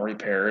small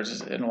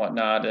repairs and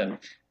whatnot, and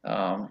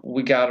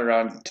we got her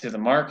onto the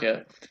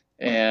market,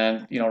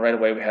 and right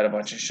away we had a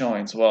bunch of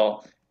showings.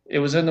 Well, it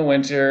was in the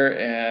winter,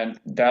 and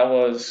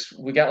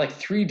we got like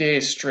 3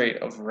 days straight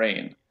of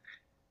rain,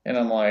 and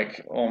I'm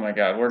like, oh my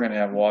God, we're gonna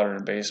have water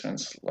in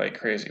basements like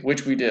crazy,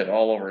 which we did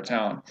all over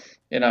town.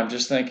 And I'm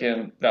just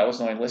thinking that was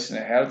the only listing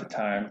I had at the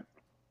time,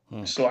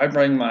 so I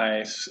bring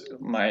my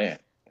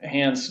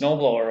hand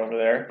snowblower over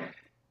there,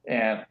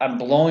 and I'm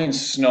blowing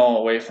snow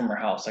away from her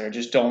house. Like I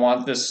just don't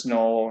want this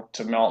snow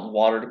to melt and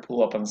water to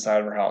pool up on the side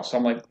of her house. So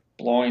I'm like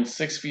blowing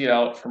 6 feet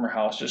out from her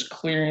house, just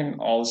clearing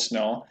all the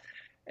snow.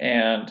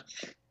 And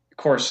of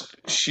course,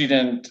 she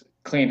didn't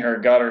clean her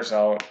gutters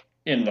out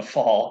in the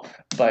fall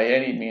by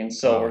any means.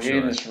 So we're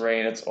getting this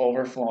rain. It's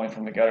overflowing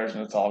from the gutters,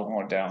 and it's all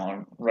going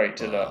down right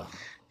to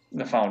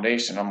the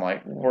foundation. I'm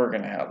like, we're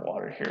gonna have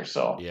water here.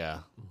 So yeah,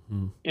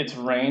 it's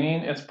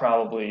raining. It's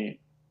probably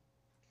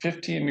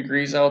 15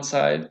 degrees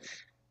outside.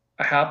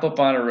 I hop up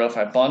on a roof,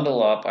 I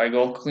bundle up, I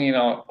go clean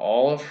out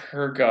all of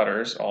her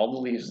gutters, all the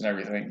leaves and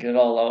everything, get it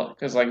all out.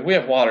 Because like we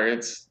have water,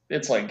 it's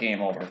like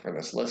game over for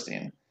this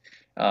listing,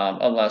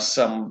 unless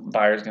some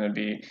buyer's going to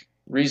be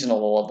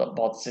reasonable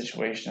about the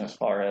situation as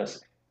far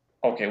as,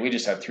 okay, we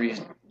just had 3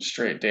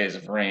 straight days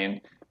of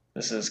rain.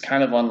 This is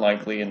kind of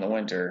unlikely in the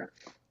winter,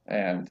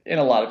 and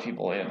a lot of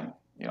people in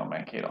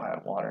Mankato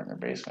have water in their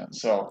basement.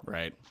 So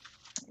right,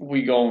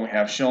 we go and we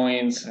have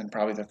showings, and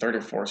probably the third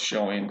or fourth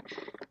showing,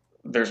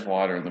 there's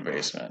water in the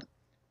basement.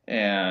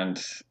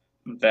 And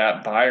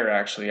that buyer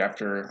actually,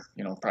 after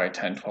probably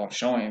 10, 12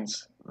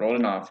 showings, wrote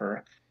an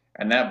offer,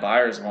 and that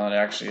buyer is the one that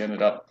actually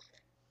ended up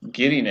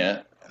getting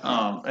it,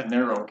 and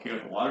they're okay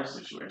with the water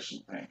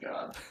situation, thank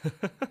God.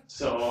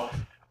 So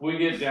we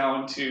get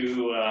down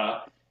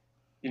to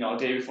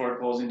day before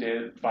closing day,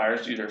 the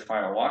buyers do their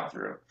final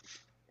walkthrough,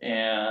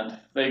 and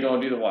they go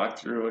and do the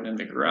walkthrough, and in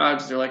the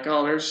garage they're like,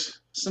 oh,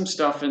 there's some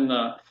stuff in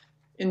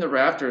the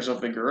rafters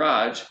of the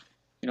garage.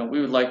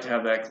 We would like to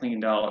have that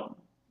cleaned out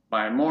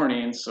by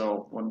morning,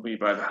 so when we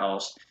buy the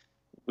house,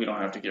 we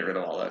don't have to get rid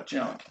of all that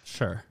junk.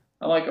 Sure.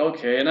 I'm like,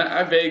 okay, and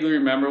I vaguely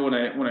remember when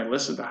I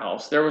listed the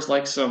house, there was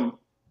like some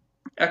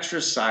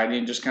extra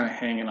siding just kind of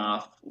hanging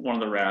off one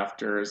of the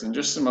rafters, and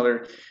just some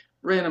other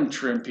random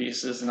trim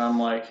pieces, and I'm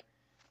like,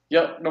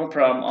 yep, no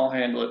problem, I'll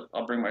handle it.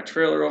 I'll bring my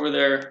trailer over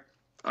there.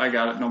 I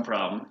got it, no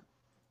problem.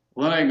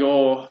 When I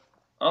go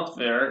up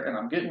there, and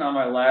I'm getting on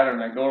my ladder,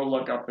 and I go to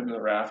look up into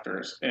the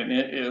rafters, and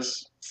it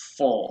is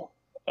full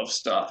of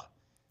stuff.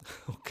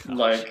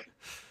 Oh,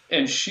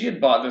 and she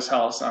had bought this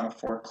house on a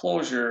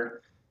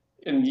foreclosure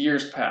in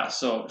years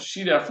past, so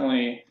she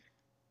definitely,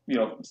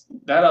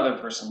 that other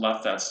person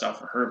left that stuff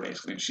for her,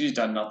 basically. She's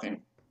done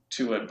nothing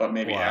to it but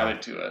maybe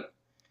added to it.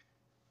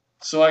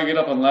 So I get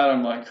up on the ladder,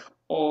 I'm like,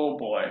 oh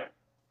boy,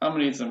 I'm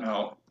gonna need some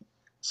help.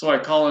 So I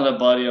call in a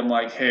buddy, I'm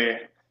like, hey,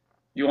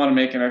 you want to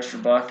make an extra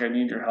buck? I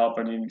need your help.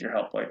 I need your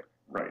help like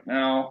right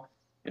now.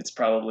 It's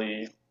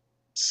probably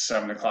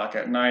 7 o'clock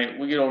at night.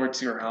 We get over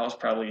to your house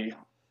probably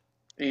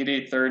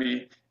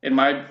 8:30. In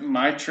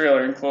my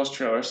trailer, enclosed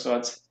trailer, so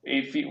it's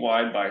 8 feet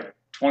wide by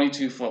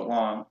 22 foot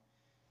long,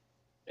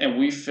 and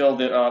we filled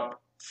it up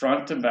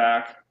front to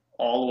back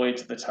all the way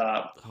to the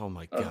top. Oh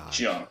my God. Of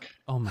junk.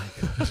 Oh my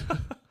God.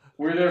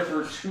 We were there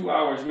for 2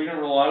 hours. We didn't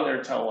roll out of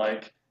there till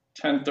like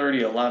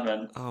 10:30,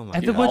 11. Oh my And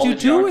God. then what do you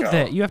do with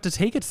it? You have to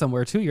take it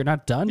somewhere too. You're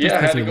not done just I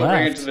had because to you go left.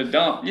 bring it to the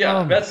dump.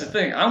 Yeah, that's the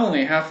thing. I'm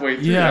only halfway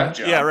through that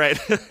job. Yeah, right.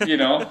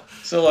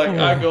 So like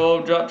I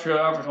go drop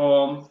trailer off at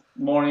home,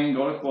 morning,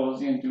 go to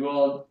closing, do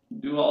all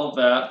of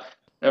that.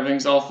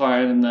 Everything's all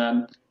fine, and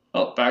then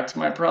back to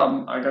my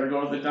problem. I got to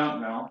go to the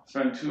dump now.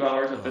 Spend 2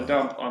 hours at the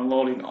dump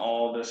unloading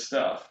all this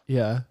stuff.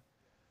 Yeah.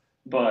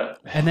 But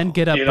and then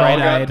get up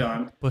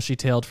bright-eyed,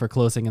 bushy-tailed for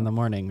closing in the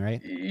morning,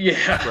 right?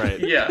 Yeah. Right.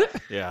 Yeah.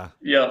 Yeah.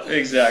 Yeah,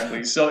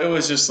 exactly. So it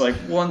was just like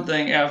one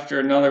thing after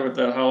another with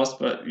that house,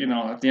 but at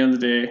the end of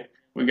the day,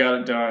 we got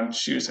it done.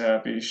 She was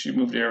happy. She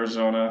moved to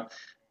Arizona.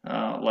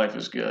 life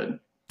is good.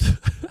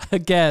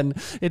 Again,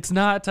 it's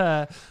not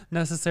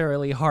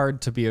necessarily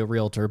hard to be a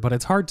realtor, but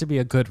it's hard to be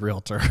a good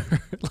realtor.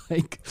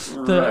 Like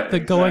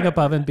the going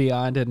above and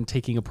beyond and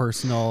taking a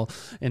personal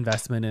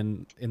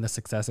investment in the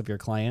success of your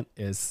client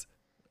is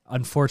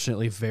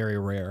unfortunately very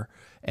rare,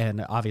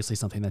 and obviously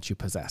something that you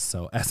possess.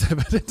 So as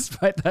evidenced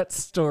by that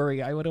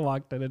story, I would have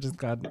walked in and just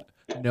gone,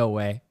 no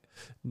way.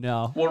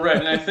 No. Well, right.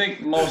 And I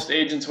think most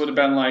agents would have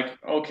been like,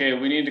 okay,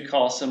 we need to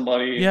call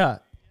somebody. Yeah.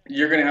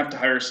 You're going to have to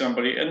hire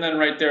somebody. And then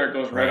right there, it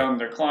goes right on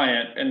their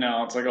client. And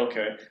now it's like,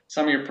 okay,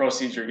 some of your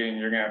proceeds you're getting,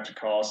 you're going to have to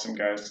call some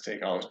guys to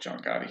take all this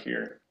junk out of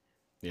here.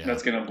 Yeah.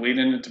 That's going to bleed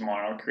into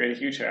tomorrow, create a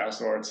huge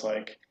hassle. Or it's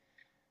like,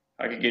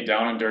 I could get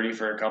down and dirty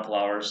for a couple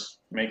hours,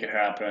 make it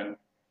happen,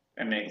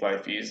 and make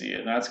life easy.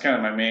 And that's kind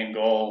of my main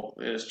goal,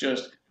 is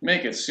just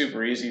make it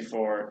super easy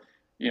for,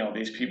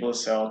 these people to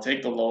sell,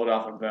 take the load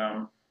off of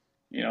them.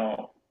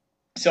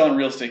 Selling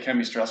real estate can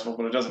be stressful,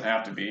 but it doesn't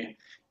have to be.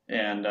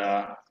 And,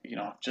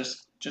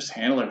 just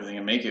handle everything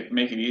and make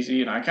it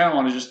easy. And I kind of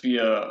want to just be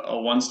a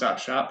one-stop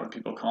shop when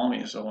people call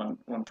me. So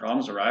when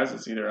problems arise,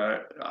 it's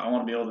either I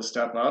want to be able to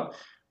step up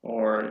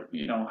or,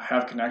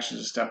 have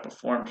connections to step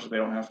before them so they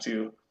don't have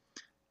to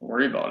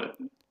worry about it.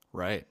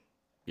 Right.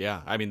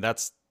 Yeah. I mean,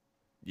 that's,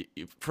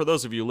 for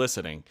those of you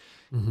listening,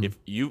 if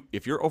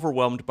you're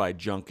overwhelmed by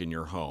junk in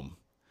your home,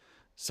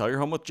 sell your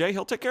home with Jay.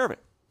 He'll take care of it.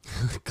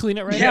 Clean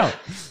it right out.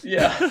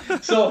 Yeah.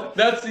 So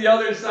that's the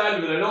other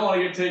side of it. I don't want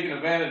to get taken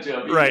advantage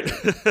of either. Right.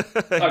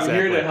 Exactly. I'm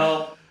here to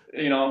help,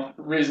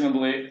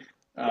 reasonably.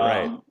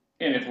 Right.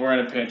 And if we're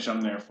in a pinch,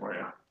 I'm there for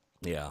you.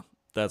 Yeah,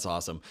 that's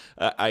awesome.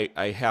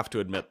 I have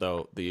to admit,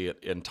 though, the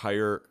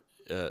entire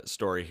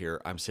story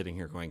here, I'm sitting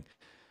here going,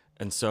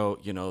 and so,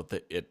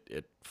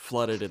 it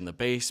flooded in the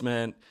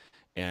basement.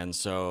 And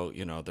so,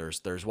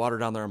 there's water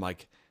down there. I'm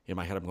like, in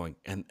my head, I'm going,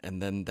 and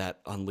then that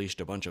unleashed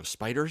a bunch of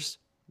spiders.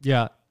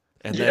 Yeah.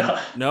 And then,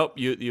 nope,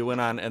 you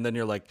went on, and then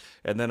you're like,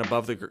 and then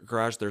above the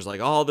garage, there's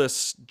like all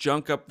this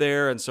junk up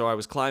there. And so I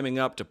was climbing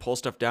up to pull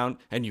stuff down,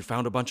 and you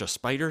found a bunch of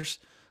spiders.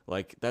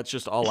 Like, that's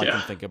just all I can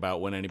think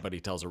about when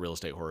anybody tells a real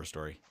estate horror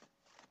story.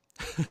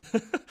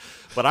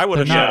 But I would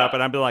have shut up,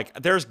 and I'd be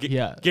like, there's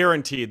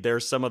guaranteed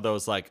there's some of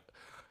those, like,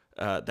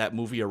 that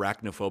movie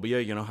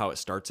Arachnophobia, you know how it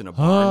starts in a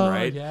barn,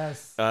 right?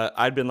 Yes.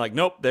 I'd been like,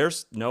 nope,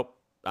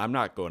 I'm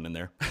not going in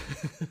there.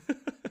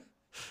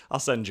 I'll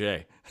send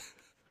Jay.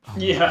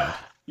 Yeah.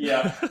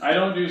 Yeah, I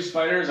don't do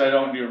spiders. I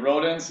don't do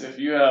rodents. If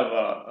you have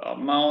a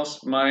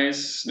mouse,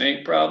 mice,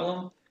 snake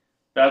problem,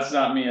 that's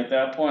not me. At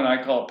that point,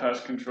 I call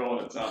pest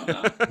control. It's on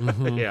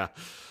them.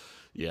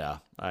 Yeah,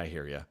 I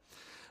hear you.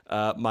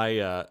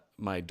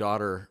 My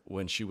daughter,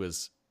 when she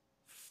was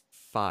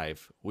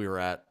 5, we were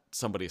at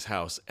somebody's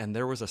house, and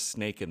there was a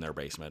snake in their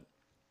basement.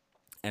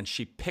 And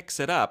she picks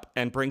it up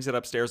and brings it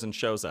upstairs and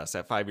shows us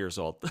at 5 years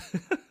old.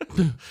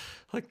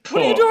 Like,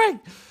 what are you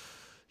doing?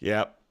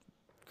 Yep,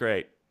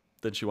 great.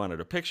 Then she wanted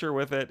a picture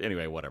with it.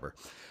 Anyway, whatever.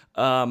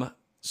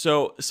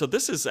 So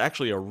this is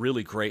actually a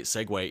really great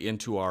segue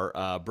into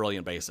our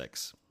Brilliant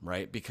Basics,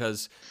 right?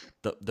 Because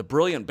the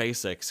Brilliant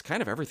Basics,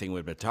 kind of everything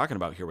we've been talking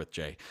about here with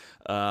Jay,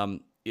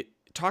 it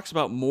talks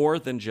about more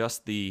than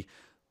just the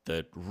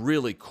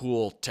really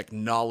cool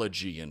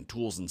technology and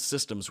tools and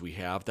systems we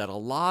have that a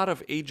lot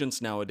of agents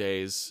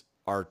nowadays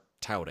are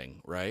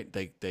touting, right?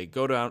 They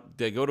go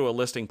to a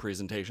listing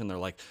presentation. They're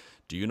like,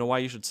 do you know why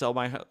you should sell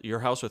your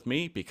house with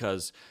me?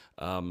 Because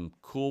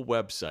cool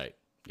website.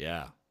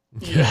 Yeah.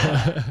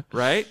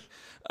 Right?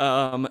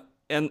 And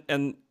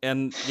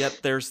yet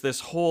there's this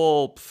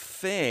whole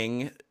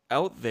thing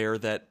out there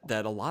that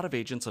a lot of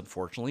agents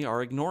unfortunately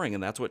are ignoring,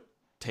 and that's what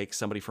takes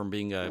somebody from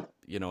being an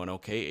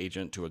okay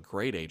agent to a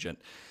great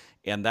agent.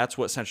 And that's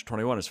what Century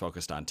 21 is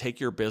focused on. Take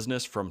your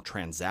business from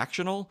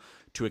transactional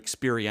to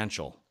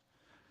experiential.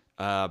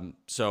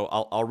 So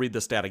I'll read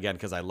the stat again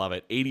because I love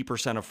it.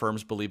 80% of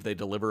firms believe they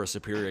deliver a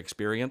superior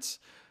experience,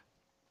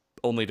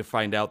 only to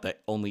find out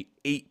that only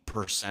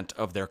 8%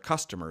 of their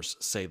customers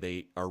say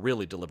they are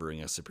really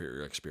delivering a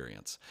superior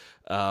experience.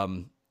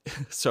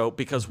 So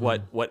because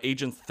what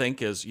agents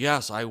think is,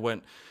 yes,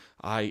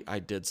 I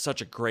did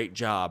such a great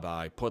job.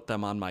 I put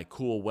them on my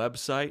cool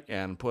website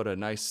and put a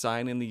nice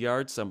sign in the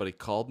yard. Somebody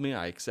called me.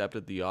 I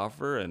accepted the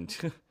offer, and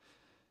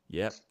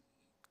yep,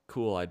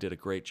 cool. I did a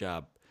great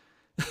job.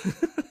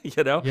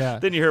 Yeah.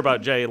 Then you hear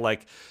about Jay,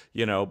 like,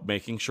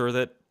 making sure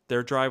that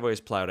their driveway's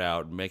plowed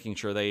out, making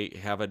sure they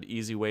have an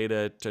easy way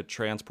to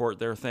transport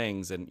their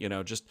things, and,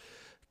 just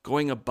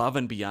going above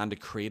and beyond to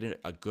create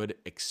a good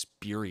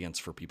experience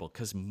for people,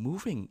 because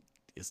moving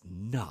is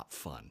not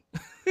fun.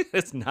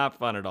 It's not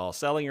fun at all.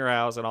 Selling your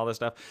house and all this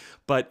stuff.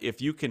 But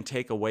if you can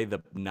take away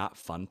the not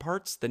fun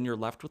parts, then you're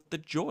left with the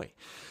joy.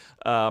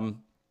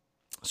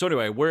 So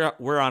anyway,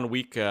 we're on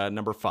week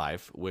number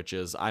 5, which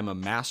is I'm a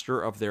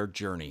master of their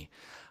journey.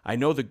 I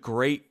know the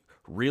great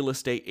real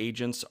estate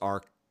agents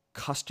are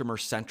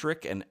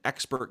customer-centric and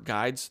expert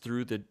guides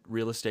through the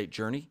real estate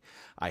journey.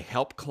 I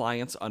help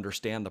clients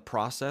understand the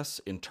process,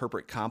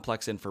 interpret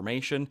complex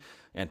information,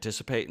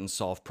 anticipate and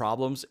solve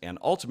problems, and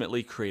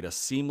ultimately create a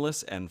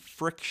seamless and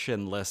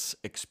frictionless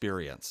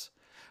experience.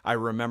 I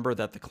remember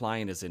that the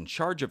client is in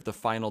charge of the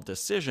final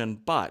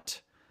decision,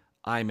 but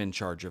I'm in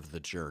charge of the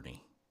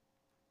journey.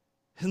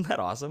 Isn't that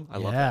awesome? I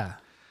love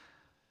that.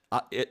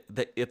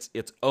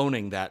 It's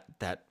owning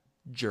that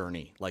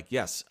journey. Like,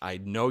 yes, I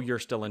know you're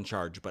still in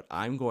charge, but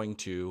I'm going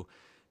to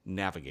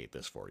navigate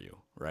this for you,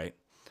 right?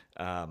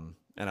 And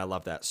I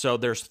love that. So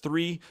there's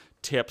 3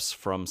 tips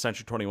from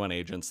Century 21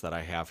 agents that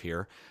I have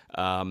here.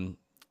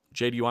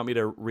 Jay, do you want me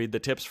to read the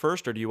tips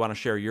first, or do you want to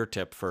share your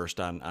tip first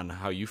on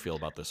how you feel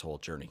about this whole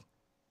journey?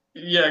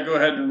 Yeah, go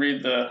ahead and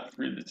read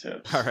the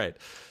tips. All right.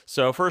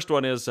 So first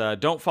one is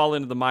don't fall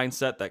into the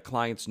mindset that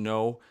clients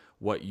know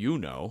what you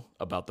know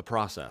about the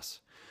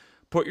process.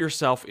 Put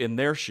yourself in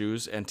their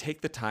shoes and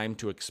take the time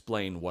to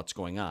explain what's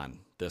going on.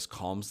 This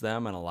calms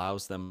them and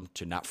allows them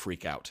to not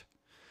freak out.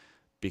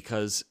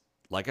 Because,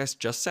 like I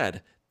just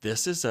said,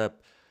 this is a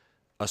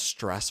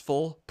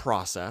stressful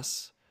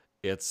process.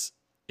 It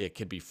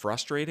can be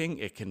frustrating.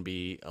 It can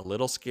be a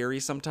little scary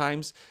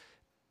sometimes.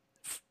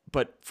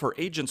 But for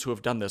agents who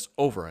have done this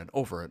over and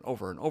over and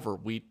over and over,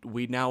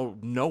 we now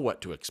know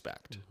what to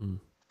expect. Mm-hmm.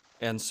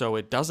 And so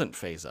it doesn't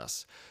faze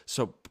us.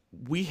 So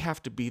we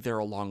have to be there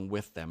along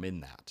with them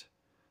in that.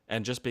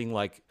 And just being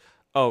like,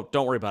 oh,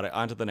 don't worry about it,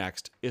 on to the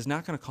next, is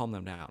not going to calm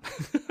them down.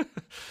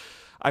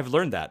 I've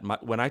learned that.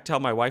 When I tell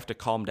my wife to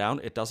calm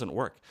down, it doesn't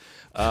work.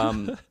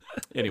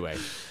 Anyway,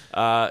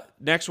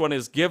 next one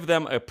is give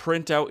them a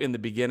printout in the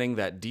beginning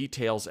that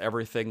details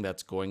everything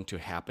that's going to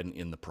happen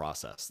in the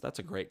process. That's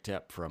a great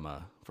tip from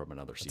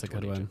another C20 agent. That's a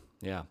good one.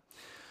 Yeah.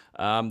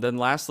 Then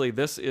lastly,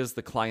 this is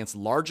the client's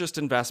largest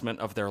investment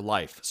of their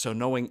life. So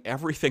knowing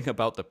everything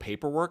about the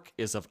paperwork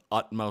is of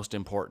utmost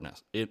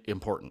importance.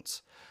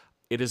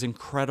 It is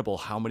incredible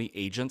how many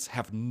agents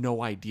have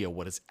no idea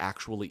what is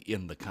actually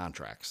in the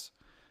contracts.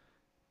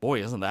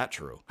 Boy, isn't that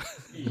true?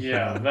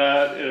 Yeah,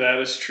 that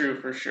is true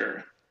for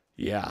sure.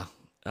 Yeah.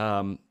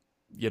 And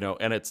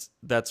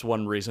that's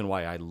one reason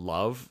why I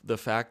love the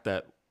fact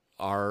that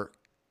our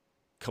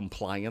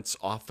compliance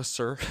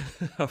officer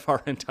of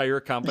our entire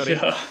company,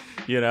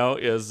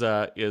 is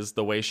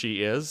the way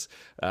she is.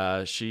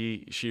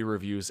 She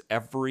reviews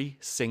every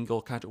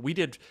single contract. We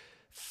did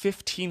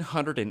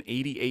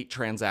 1,588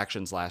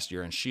 transactions last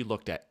year, and she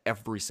looked at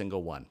every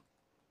single one.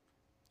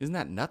 Isn't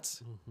that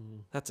nuts? Mm-hmm.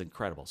 That's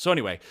incredible. So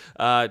anyway,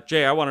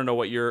 Jay, I want to know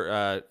what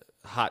your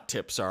hot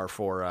tips are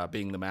for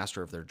being the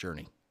master of their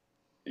journey.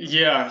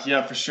 Yeah,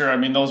 for sure. I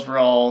mean, those were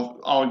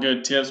all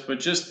good tips, but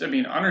just,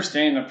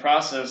 understanding the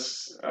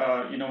process,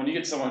 when you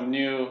get someone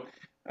new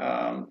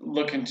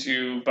looking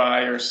to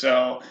buy or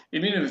sell,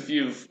 even if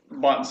you've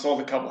bought and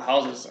sold a couple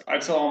houses, I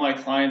tell all my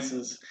clients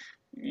is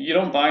you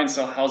don't buy and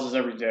sell houses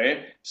every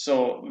day.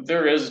 So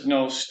there is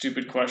no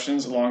stupid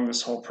questions along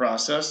this whole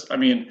process.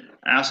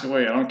 Ask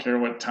away. I don't care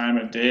what time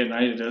of day and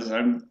night it is.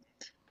 I'm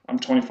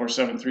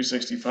 24/7,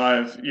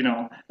 365,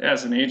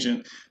 as an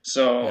agent.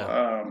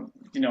 So,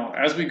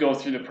 as we go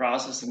through the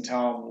process and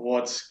tell them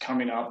what's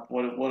coming up,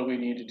 what do we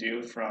need to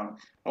do from,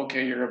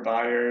 okay, you're a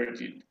buyer,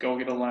 you go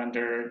get a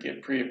lender,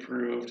 get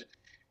pre-approved,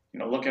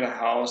 look at a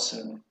house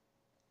and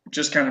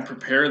just kind of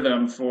prepare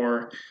them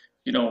for,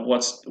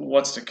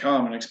 what's to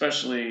come. And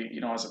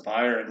especially, as a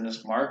buyer in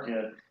this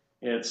market,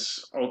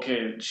 it's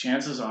okay.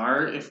 Chances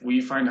are if we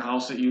find a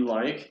house that you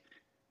like,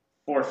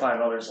 4 or 5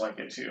 others like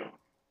it too.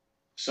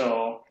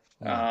 So,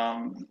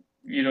 one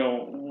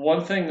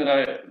thing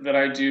that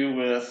I do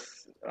with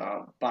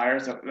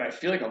buyers that I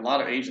feel like a lot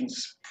of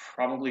agents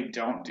probably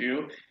don't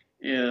do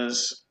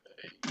is,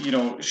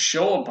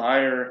 show a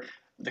buyer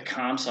the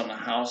comps on the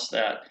house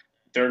that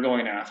they're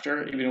going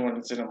after, even when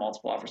it's in a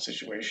multiple offer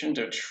situation,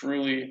 to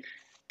truly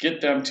get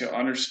them to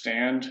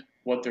understand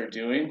what they're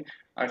doing.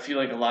 I feel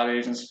like a lot of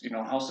agents,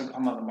 houses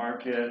come on the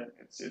market,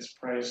 it's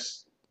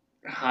priced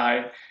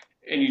high,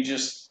 and they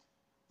just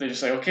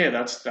say, okay,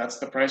 that's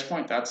the price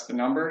point, that's the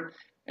number,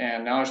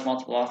 and now there's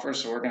multiple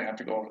offers, so we're going to have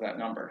to go over that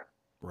number.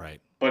 Right.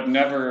 But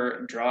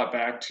never draw it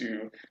back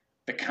to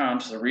the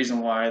comps, the reason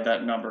why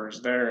that number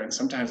is there, and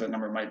sometimes that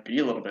number might be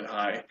a little bit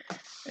high,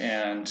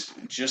 and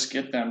just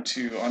get them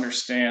to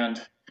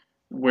understand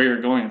where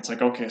you're going. It's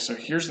like, okay, so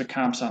here's the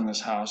comps on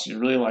this house. You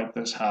really like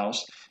this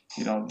house.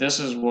 This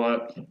is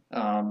what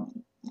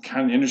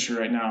kind of the industry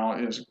right now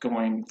is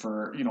going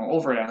for,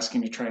 over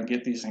asking to try and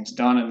get these things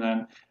done. And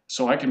then,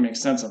 so I can make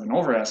sense of an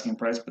over asking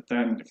price, but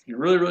then if you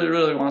really, really,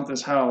 really want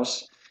this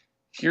house,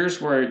 here's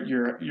where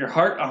your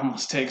heart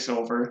almost takes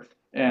over.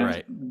 And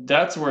right.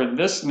 That's where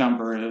this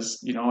number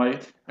is.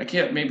 I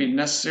can't maybe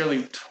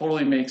necessarily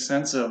totally make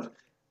sense of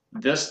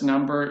this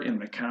number in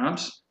the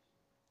comps,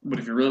 but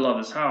if you really love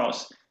this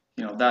house,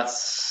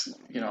 that's,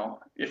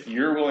 if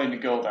you're willing to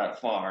go that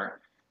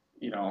far,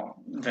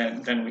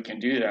 then we can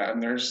do that.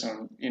 And there's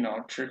some,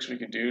 tricks we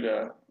can do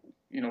to,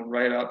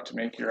 write up to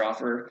make your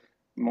offer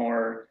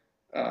more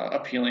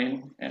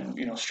appealing and,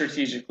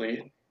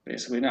 strategically,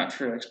 basically not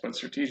tricks, but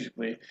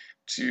strategically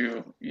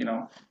to,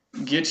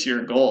 get to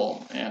your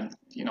goal. And,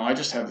 I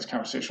just had this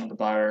conversation with a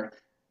buyer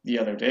the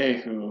other day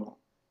who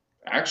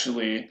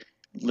actually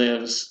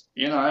lives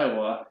in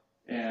Iowa,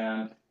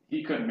 and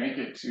he couldn't make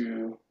it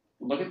to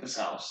look at this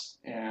house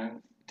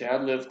and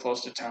Dad lived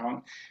close to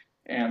town.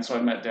 And so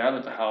I met Dad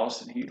at the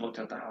house, and he looked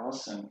at the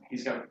house, and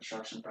he's got a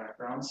construction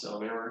background, so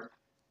they were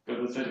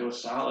good with it. It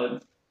was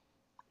solid.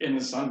 And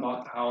the son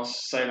bought the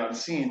house sight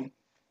unseen,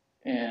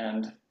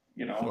 and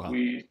Wow.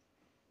 we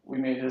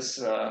made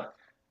his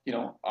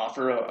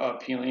offer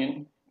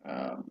appealing,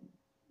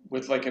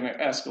 with like an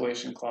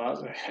escalation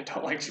clause. I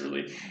don't like to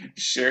really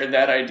share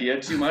that idea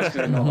too much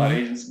because I know a lot of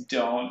agents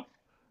don't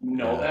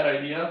know that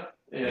idea,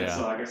 and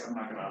so I guess I'm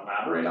not going to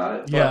elaborate on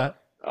it.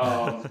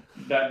 But,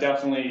 that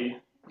definitely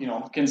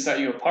can set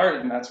you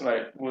apart, and that's what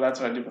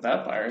I did with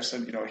that buyer. I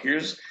said,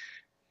 here's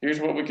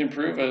what we can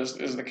prove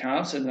as the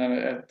comps, and then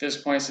at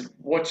this point I said,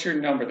 what's your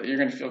number that you're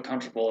going to feel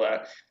comfortable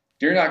that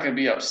you're not going to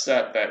be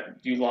upset that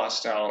you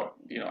lost out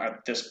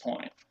at this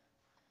point.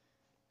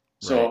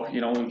 So we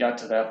got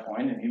to that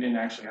point, and he didn't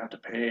actually have to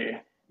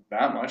pay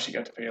that much. He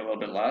got to pay a little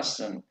bit less,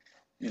 and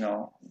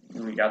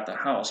we got the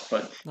house.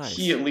 But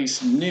he at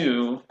least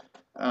knew,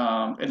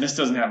 and this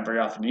doesn't happen very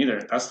often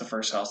either. That's the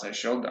first house I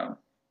showed them.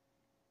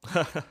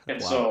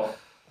 And so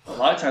a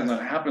lot of times when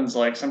it happens,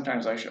 like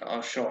sometimes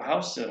I'll show a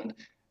house, and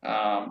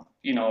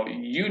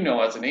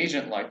as an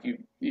agent, like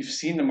you've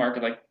seen the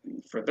market, like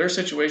for their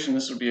situation,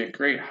 this would be a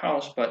great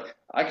house, but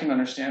I can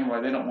understand why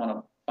they don't want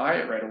to buy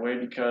it right away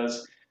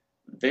because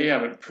they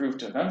haven't proved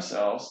to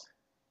themselves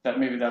that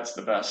maybe that's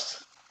the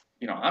best,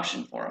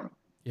 option for them.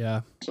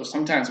 Yeah. So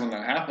sometimes when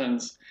that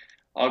happens,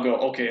 I'll go,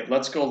 okay,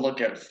 let's go look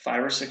at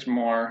 5 or 6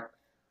 more.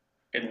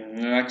 And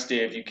the next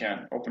day, if you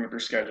can, open up your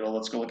schedule.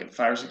 Let's go look at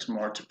 5 or 6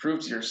 more to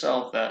prove to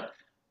yourself that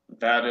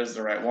that is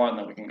the right one,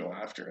 that we can go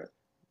after it.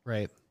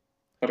 Right.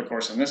 But of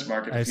course, in this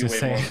market, if you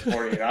wait more than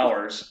 48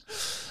 hours,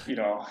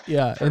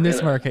 Yeah, in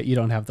this market, you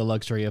don't have the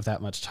luxury of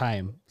that much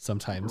time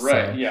sometimes.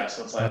 Right, so yeah,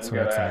 so it's like, we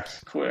gotta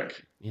act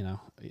quick.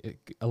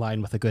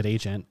 Align with a good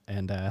agent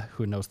and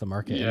who knows the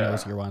market and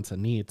knows your wants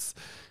and needs.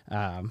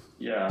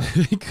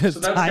 Because so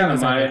that's time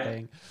is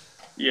everything.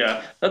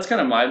 Yeah, that's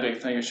kind of my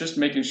big thing. It's just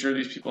making sure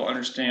these people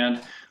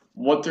understand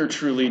what they're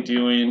truly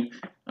doing.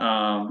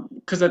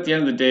 Because at the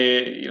end of the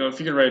day, if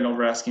you could write an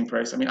over asking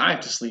price, I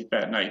have to sleep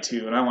at night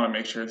too, and I want to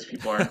make sure these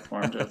people are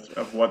informed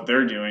of what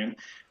they're doing.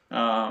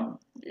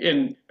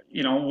 And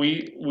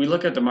we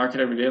look at the market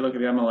every day, look at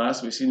the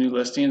MLS, we see new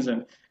listings,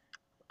 and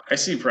I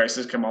see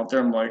prices come out there.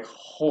 I'm like,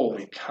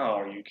 holy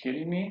cow, are you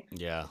kidding me?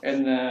 Yeah.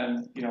 And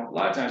then a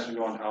lot of times we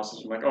go on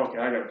houses, I'm like, okay,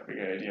 I got a pretty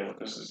good idea what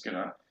this is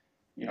gonna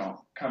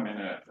come in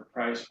at for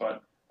price,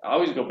 but I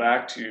always go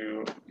back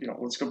to,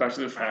 let's go back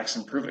to the facts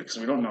and prove it, because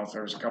we don't know if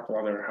there's a couple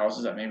other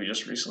houses that maybe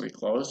just recently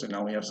closed, and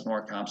now we have some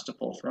more comps to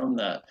pull from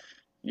that,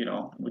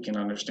 we can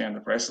understand the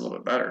price a little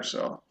bit better.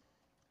 So,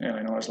 and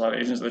I know there's a lot of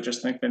agents that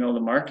just think they know the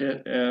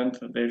market, and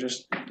they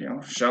just,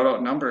 shout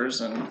out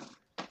numbers and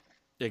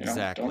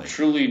don't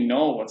truly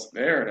know what's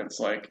there. And it's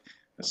like,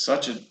 it's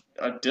such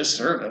a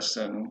disservice,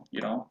 and,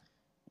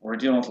 we're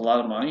dealing with a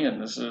lot of money,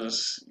 and this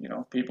is,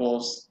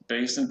 people's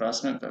base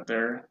investment that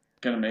they're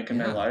going to make in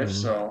their life.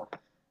 So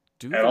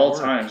at all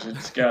times,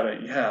 it's got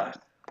to,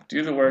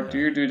 do the work, do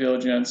your due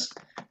diligence,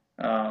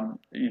 and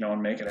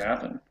make it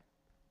happen.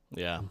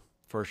 Yeah,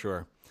 for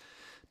sure.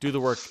 Do the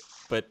work,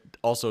 but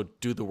also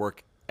do the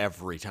work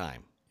every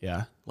time.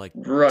 Yeah. Like,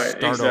 right,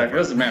 start exactly. over. It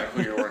doesn't matter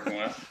who you're working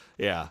with.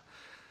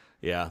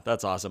 Yeah,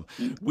 that's awesome.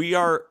 We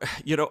are,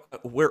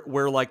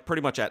 we're like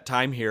pretty much at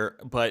time here,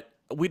 but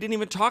we didn't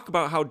even talk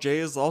about how Jay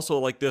is also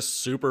like this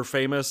super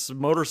famous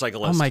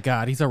motorcyclist. Oh my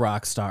God, he's a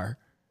rock star.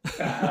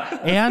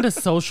 And a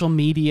social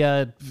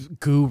media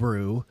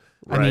guru.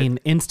 Right.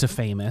 Insta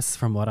famous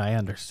from what I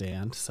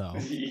understand. So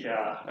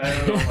yeah, I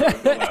don't know if I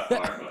would go that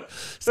far, but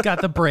he's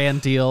got the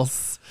brand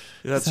deals.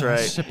 That's right.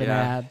 Shipping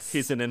ads.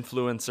 He's an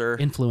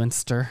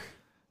influencer.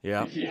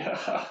 Yeah.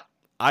 Yeah.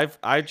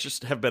 I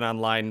just have been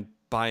online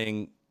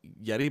buying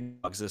Yeti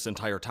mugs this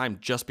entire time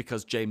just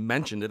because Jay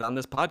mentioned it on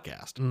this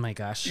podcast. Oh my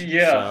gosh.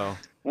 Yeah.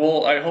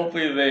 Well,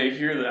 hopefully they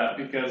hear that,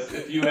 because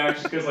if you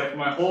actually, because like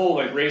my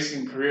whole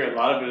racing career, a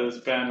lot of it has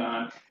been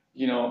on,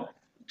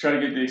 try to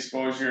get the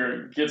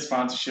exposure, get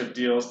sponsorship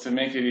deals to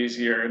make it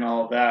easier and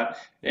all of that.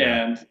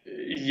 Yeah. And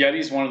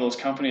Yeti's one of those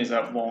companies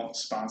that won't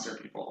sponsor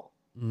people.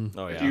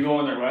 Oh, yeah. If you go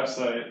on their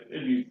website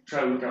and you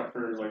try to look up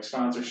for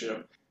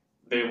sponsorship,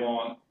 they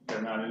won't.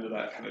 They're not into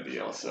that kind of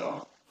deal.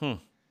 So,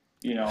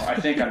 I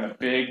think on the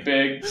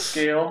big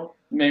scale,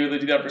 maybe they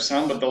do that for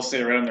some, but they'll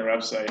say right on their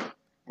website,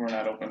 we're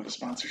not open to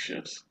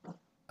sponsorships.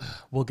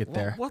 We'll get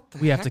there. What the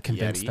we heck, have to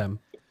convince Yeti? them.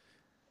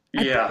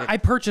 Yeah. I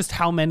purchased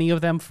how many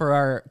of them for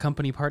our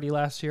company party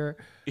last year?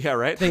 Yeah,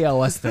 right? They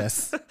owe us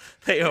this.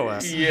 They owe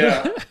us.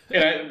 Yeah.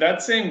 And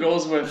that same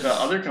goes with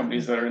other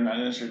companies that are in that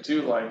industry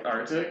too, like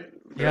Arctic.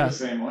 They're the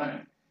same way.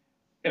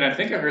 And I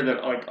think I heard that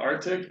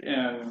Arctic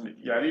and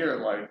Yeti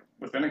are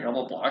within a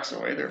couple blocks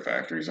away, their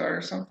factories are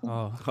or something.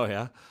 Oh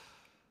yeah.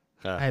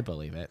 I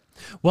believe it.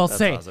 Well,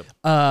 awesome.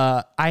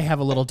 I have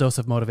a little dose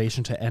of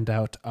motivation to end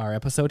out our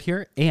episode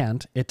here,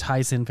 and it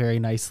ties in very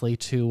nicely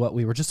to what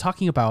we were just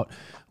talking about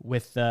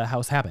with the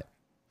house habit.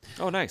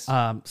 Oh, nice.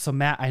 So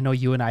Matt, I know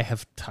you and I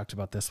have talked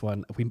about this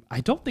one. I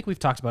don't think we've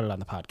talked about it on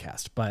the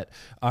podcast, but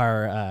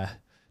our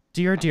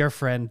dear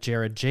friend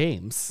Jared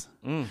James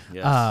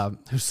Yes.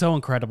 Who's so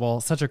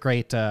incredible, such a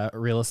great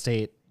real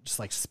estate, just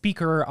like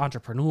speaker,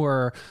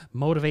 entrepreneur,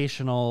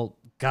 motivational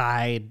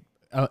guide.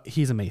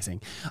 He's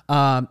amazing.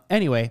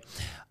 Anyway,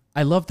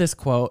 I love this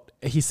quote.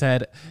 He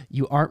said,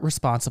 "You aren't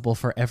responsible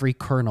for every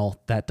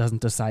kernel that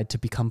doesn't decide to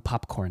become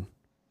popcorn."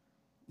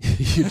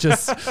 You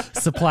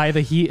just supply the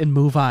heat and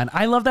move on.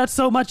 I love that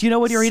so much. You know,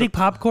 when you're eating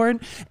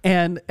popcorn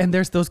and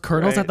there's those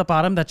kernels at the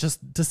bottom that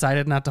just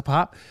decided not to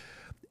pop,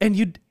 and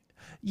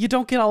you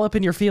don't get all up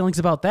in your feelings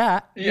about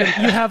that. Yeah,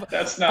 you have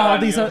that's not all on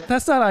these. you.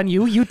 That's not on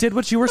you. You did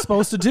what you were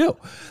supposed to do.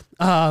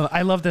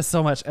 I love this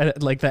so much.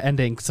 Like the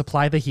ending,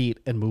 supply the heat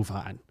and move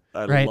on.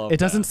 I love It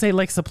doesn't that. say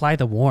like supply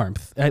the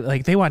warmth.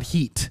 Like they want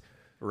heat.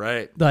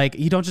 Right. Like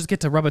you don't just get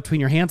to rub it between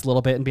your hands a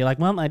little bit and be like,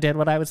 well, I did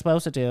what I was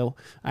supposed to do.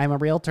 I'm a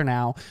realtor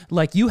now.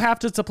 Like you have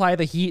to supply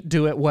the heat,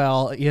 do it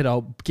well, you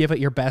know, give it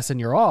your best and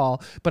your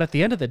all. But at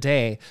the end of the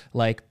day,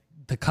 like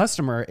the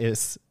customer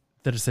is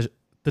the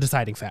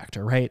deciding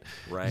factor, right?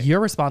 Right. You're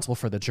responsible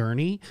for the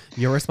journey.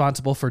 You're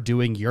responsible for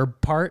doing your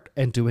part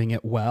and doing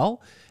it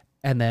well,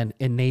 and then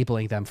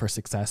enabling them for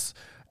success.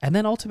 And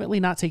then ultimately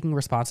not taking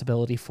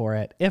responsibility for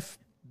it if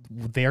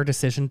their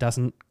decision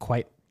doesn't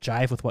quite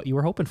jive with what you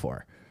were hoping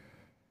for.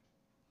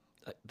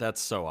 That's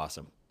so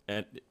awesome.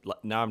 And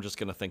now I'm just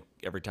going to think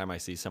every time I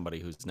see somebody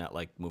who's not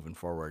like moving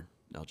forward,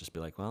 I'll just be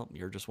like, well,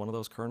 you're just one of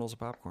those kernels of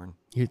popcorn.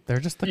 They're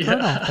just the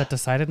kernel that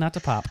decided not to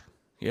pop.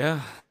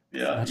 Yeah.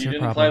 Yeah, That's you your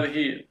didn't problem. apply the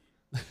heat.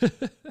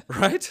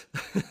 Right.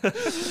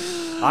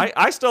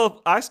 I still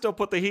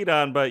put the heat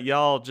on, but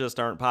y'all just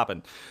aren't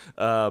popping.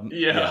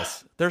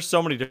 Yes. There's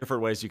so many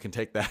different ways you can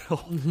take that whole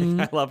thing.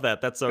 I love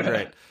that. That's so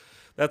great.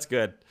 That's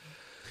good.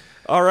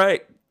 All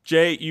right.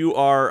 Jay,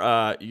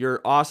 you're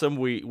awesome.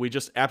 We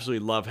just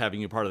absolutely love having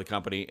you part of the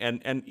company,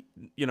 and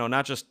you know,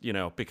 not just, you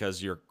know,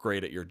 because you're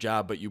great at your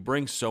job, but you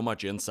bring so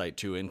much insight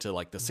too into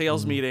like the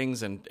sales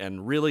meetings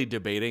and really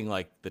debating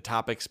like the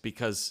topics,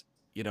 because,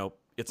 you know,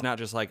 it's not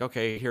just like,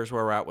 okay, here's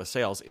where we're at with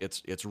sales.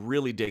 It's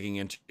really digging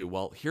into,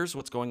 well, here's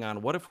what's going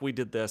on. What if we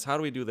did this? How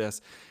do we do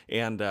this?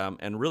 And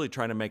really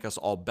trying to make us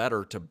all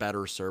better to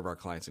better serve our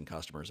clients and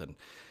customers. And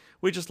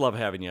we just love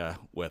having you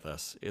with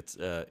us. It's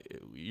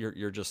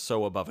you're just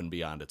so above and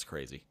beyond. It's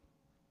crazy.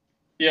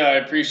 Yeah, I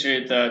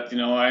appreciate that. You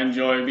know, I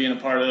enjoy being a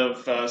part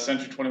of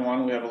Century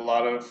 21. We have a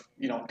lot of,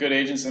 you know, good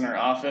agents in our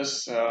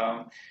office.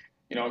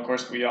 You know, of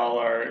course, we all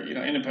are, you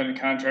know, independent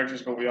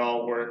contractors, but we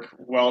all work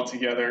well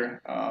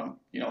together.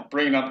 You know,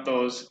 bringing up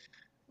those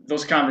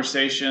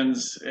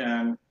conversations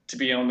and to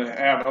be able to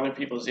have other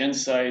people's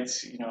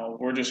insights. You know,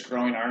 we're just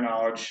growing our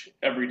knowledge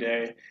every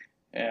day.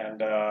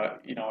 And,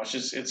 you know,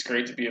 it's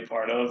great to be a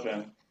part of,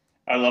 and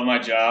I love my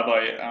job.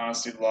 I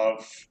honestly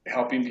love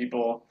helping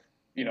people,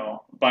 you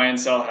know, buy and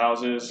sell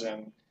houses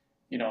and,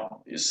 you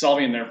know,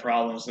 solving their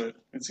problems. It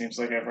seems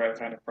like whenever I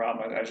find a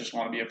problem, I just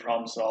want to be a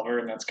problem solver,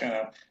 and that's kind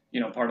of, you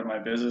know, part of my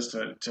business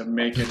to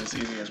make it as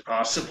easy as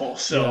possible.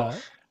 So,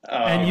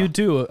 And you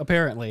do,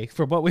 apparently,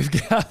 from what we've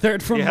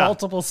gathered from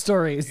multiple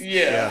stories.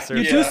 Yeah,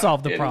 you do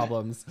solve the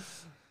problems.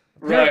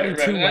 Right.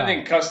 Too And well. I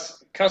think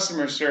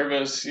customer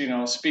service, you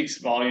know, speaks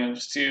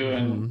volumes too,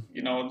 and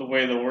you know, the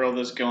way the world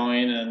is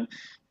going, and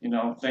you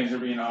know, things are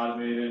being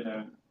automated,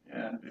 and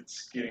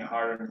it's getting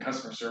harder, and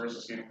customer service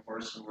is getting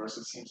worse and worse.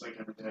 It seems like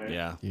every day.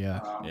 Yeah.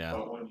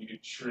 But when you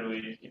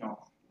truly, you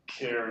know,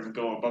 care and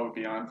go above and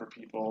beyond for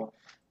people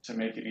to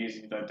make it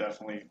easy, that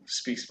definitely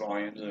speaks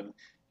volumes. And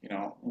you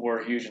know,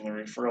 we're huge in the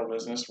referral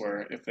business,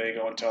 where if they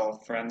go and tell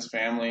friends,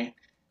 family,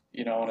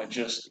 you know, and it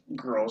just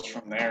grows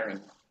from there, and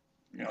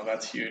you know,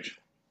 that's huge.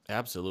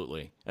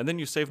 Absolutely. And then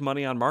you save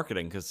money on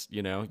marketing because,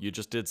 you know, you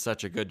just did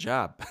such a good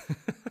job.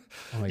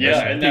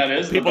 Yeah, and that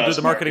is people the best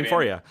do the marketing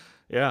for you.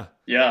 Yeah.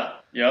 Yeah.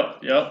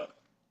 Yep.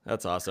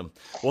 That's awesome.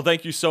 Well,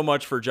 thank you so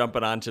much for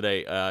jumping on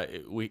today.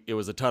 It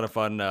was a ton of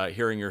fun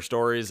hearing your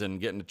stories and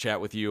getting to chat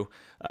with you.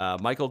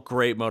 Michael,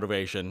 great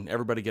motivation.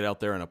 Everybody get out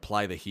there and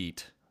apply the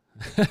heat.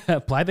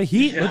 Apply the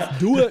heat. Yeah. Let's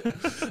do it.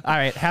 All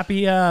right.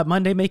 Happy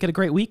Monday. Make it a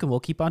great week, and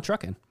we'll keep on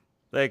trucking.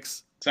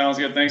 Thanks. Sounds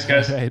good. Thanks,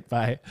 guys. All right.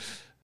 Bye.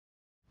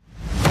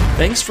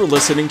 Thanks for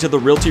listening to the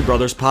Realty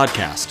Brothers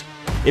podcast.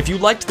 If you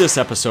liked this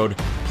episode,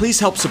 please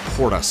help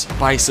support us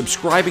by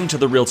subscribing to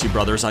the Realty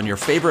Brothers on your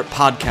favorite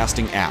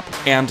podcasting app.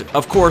 And,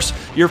 of course,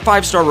 your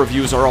 5-star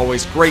reviews are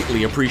always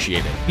greatly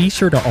appreciated. Be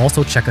sure to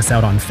also check us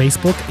out on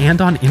Facebook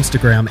and on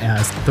Instagram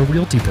as The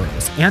Realty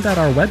Bros, and at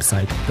our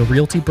website,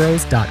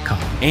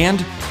 therealtybros.com.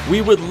 And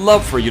we would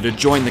love for you to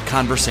join the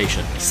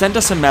conversation. Send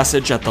us a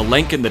message at the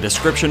link in the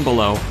description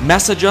below,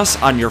 message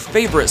us on your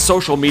favorite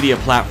social media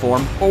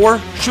platform, or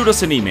shoot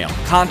us an email,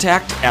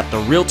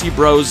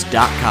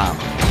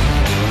 contact@therealtybros.com.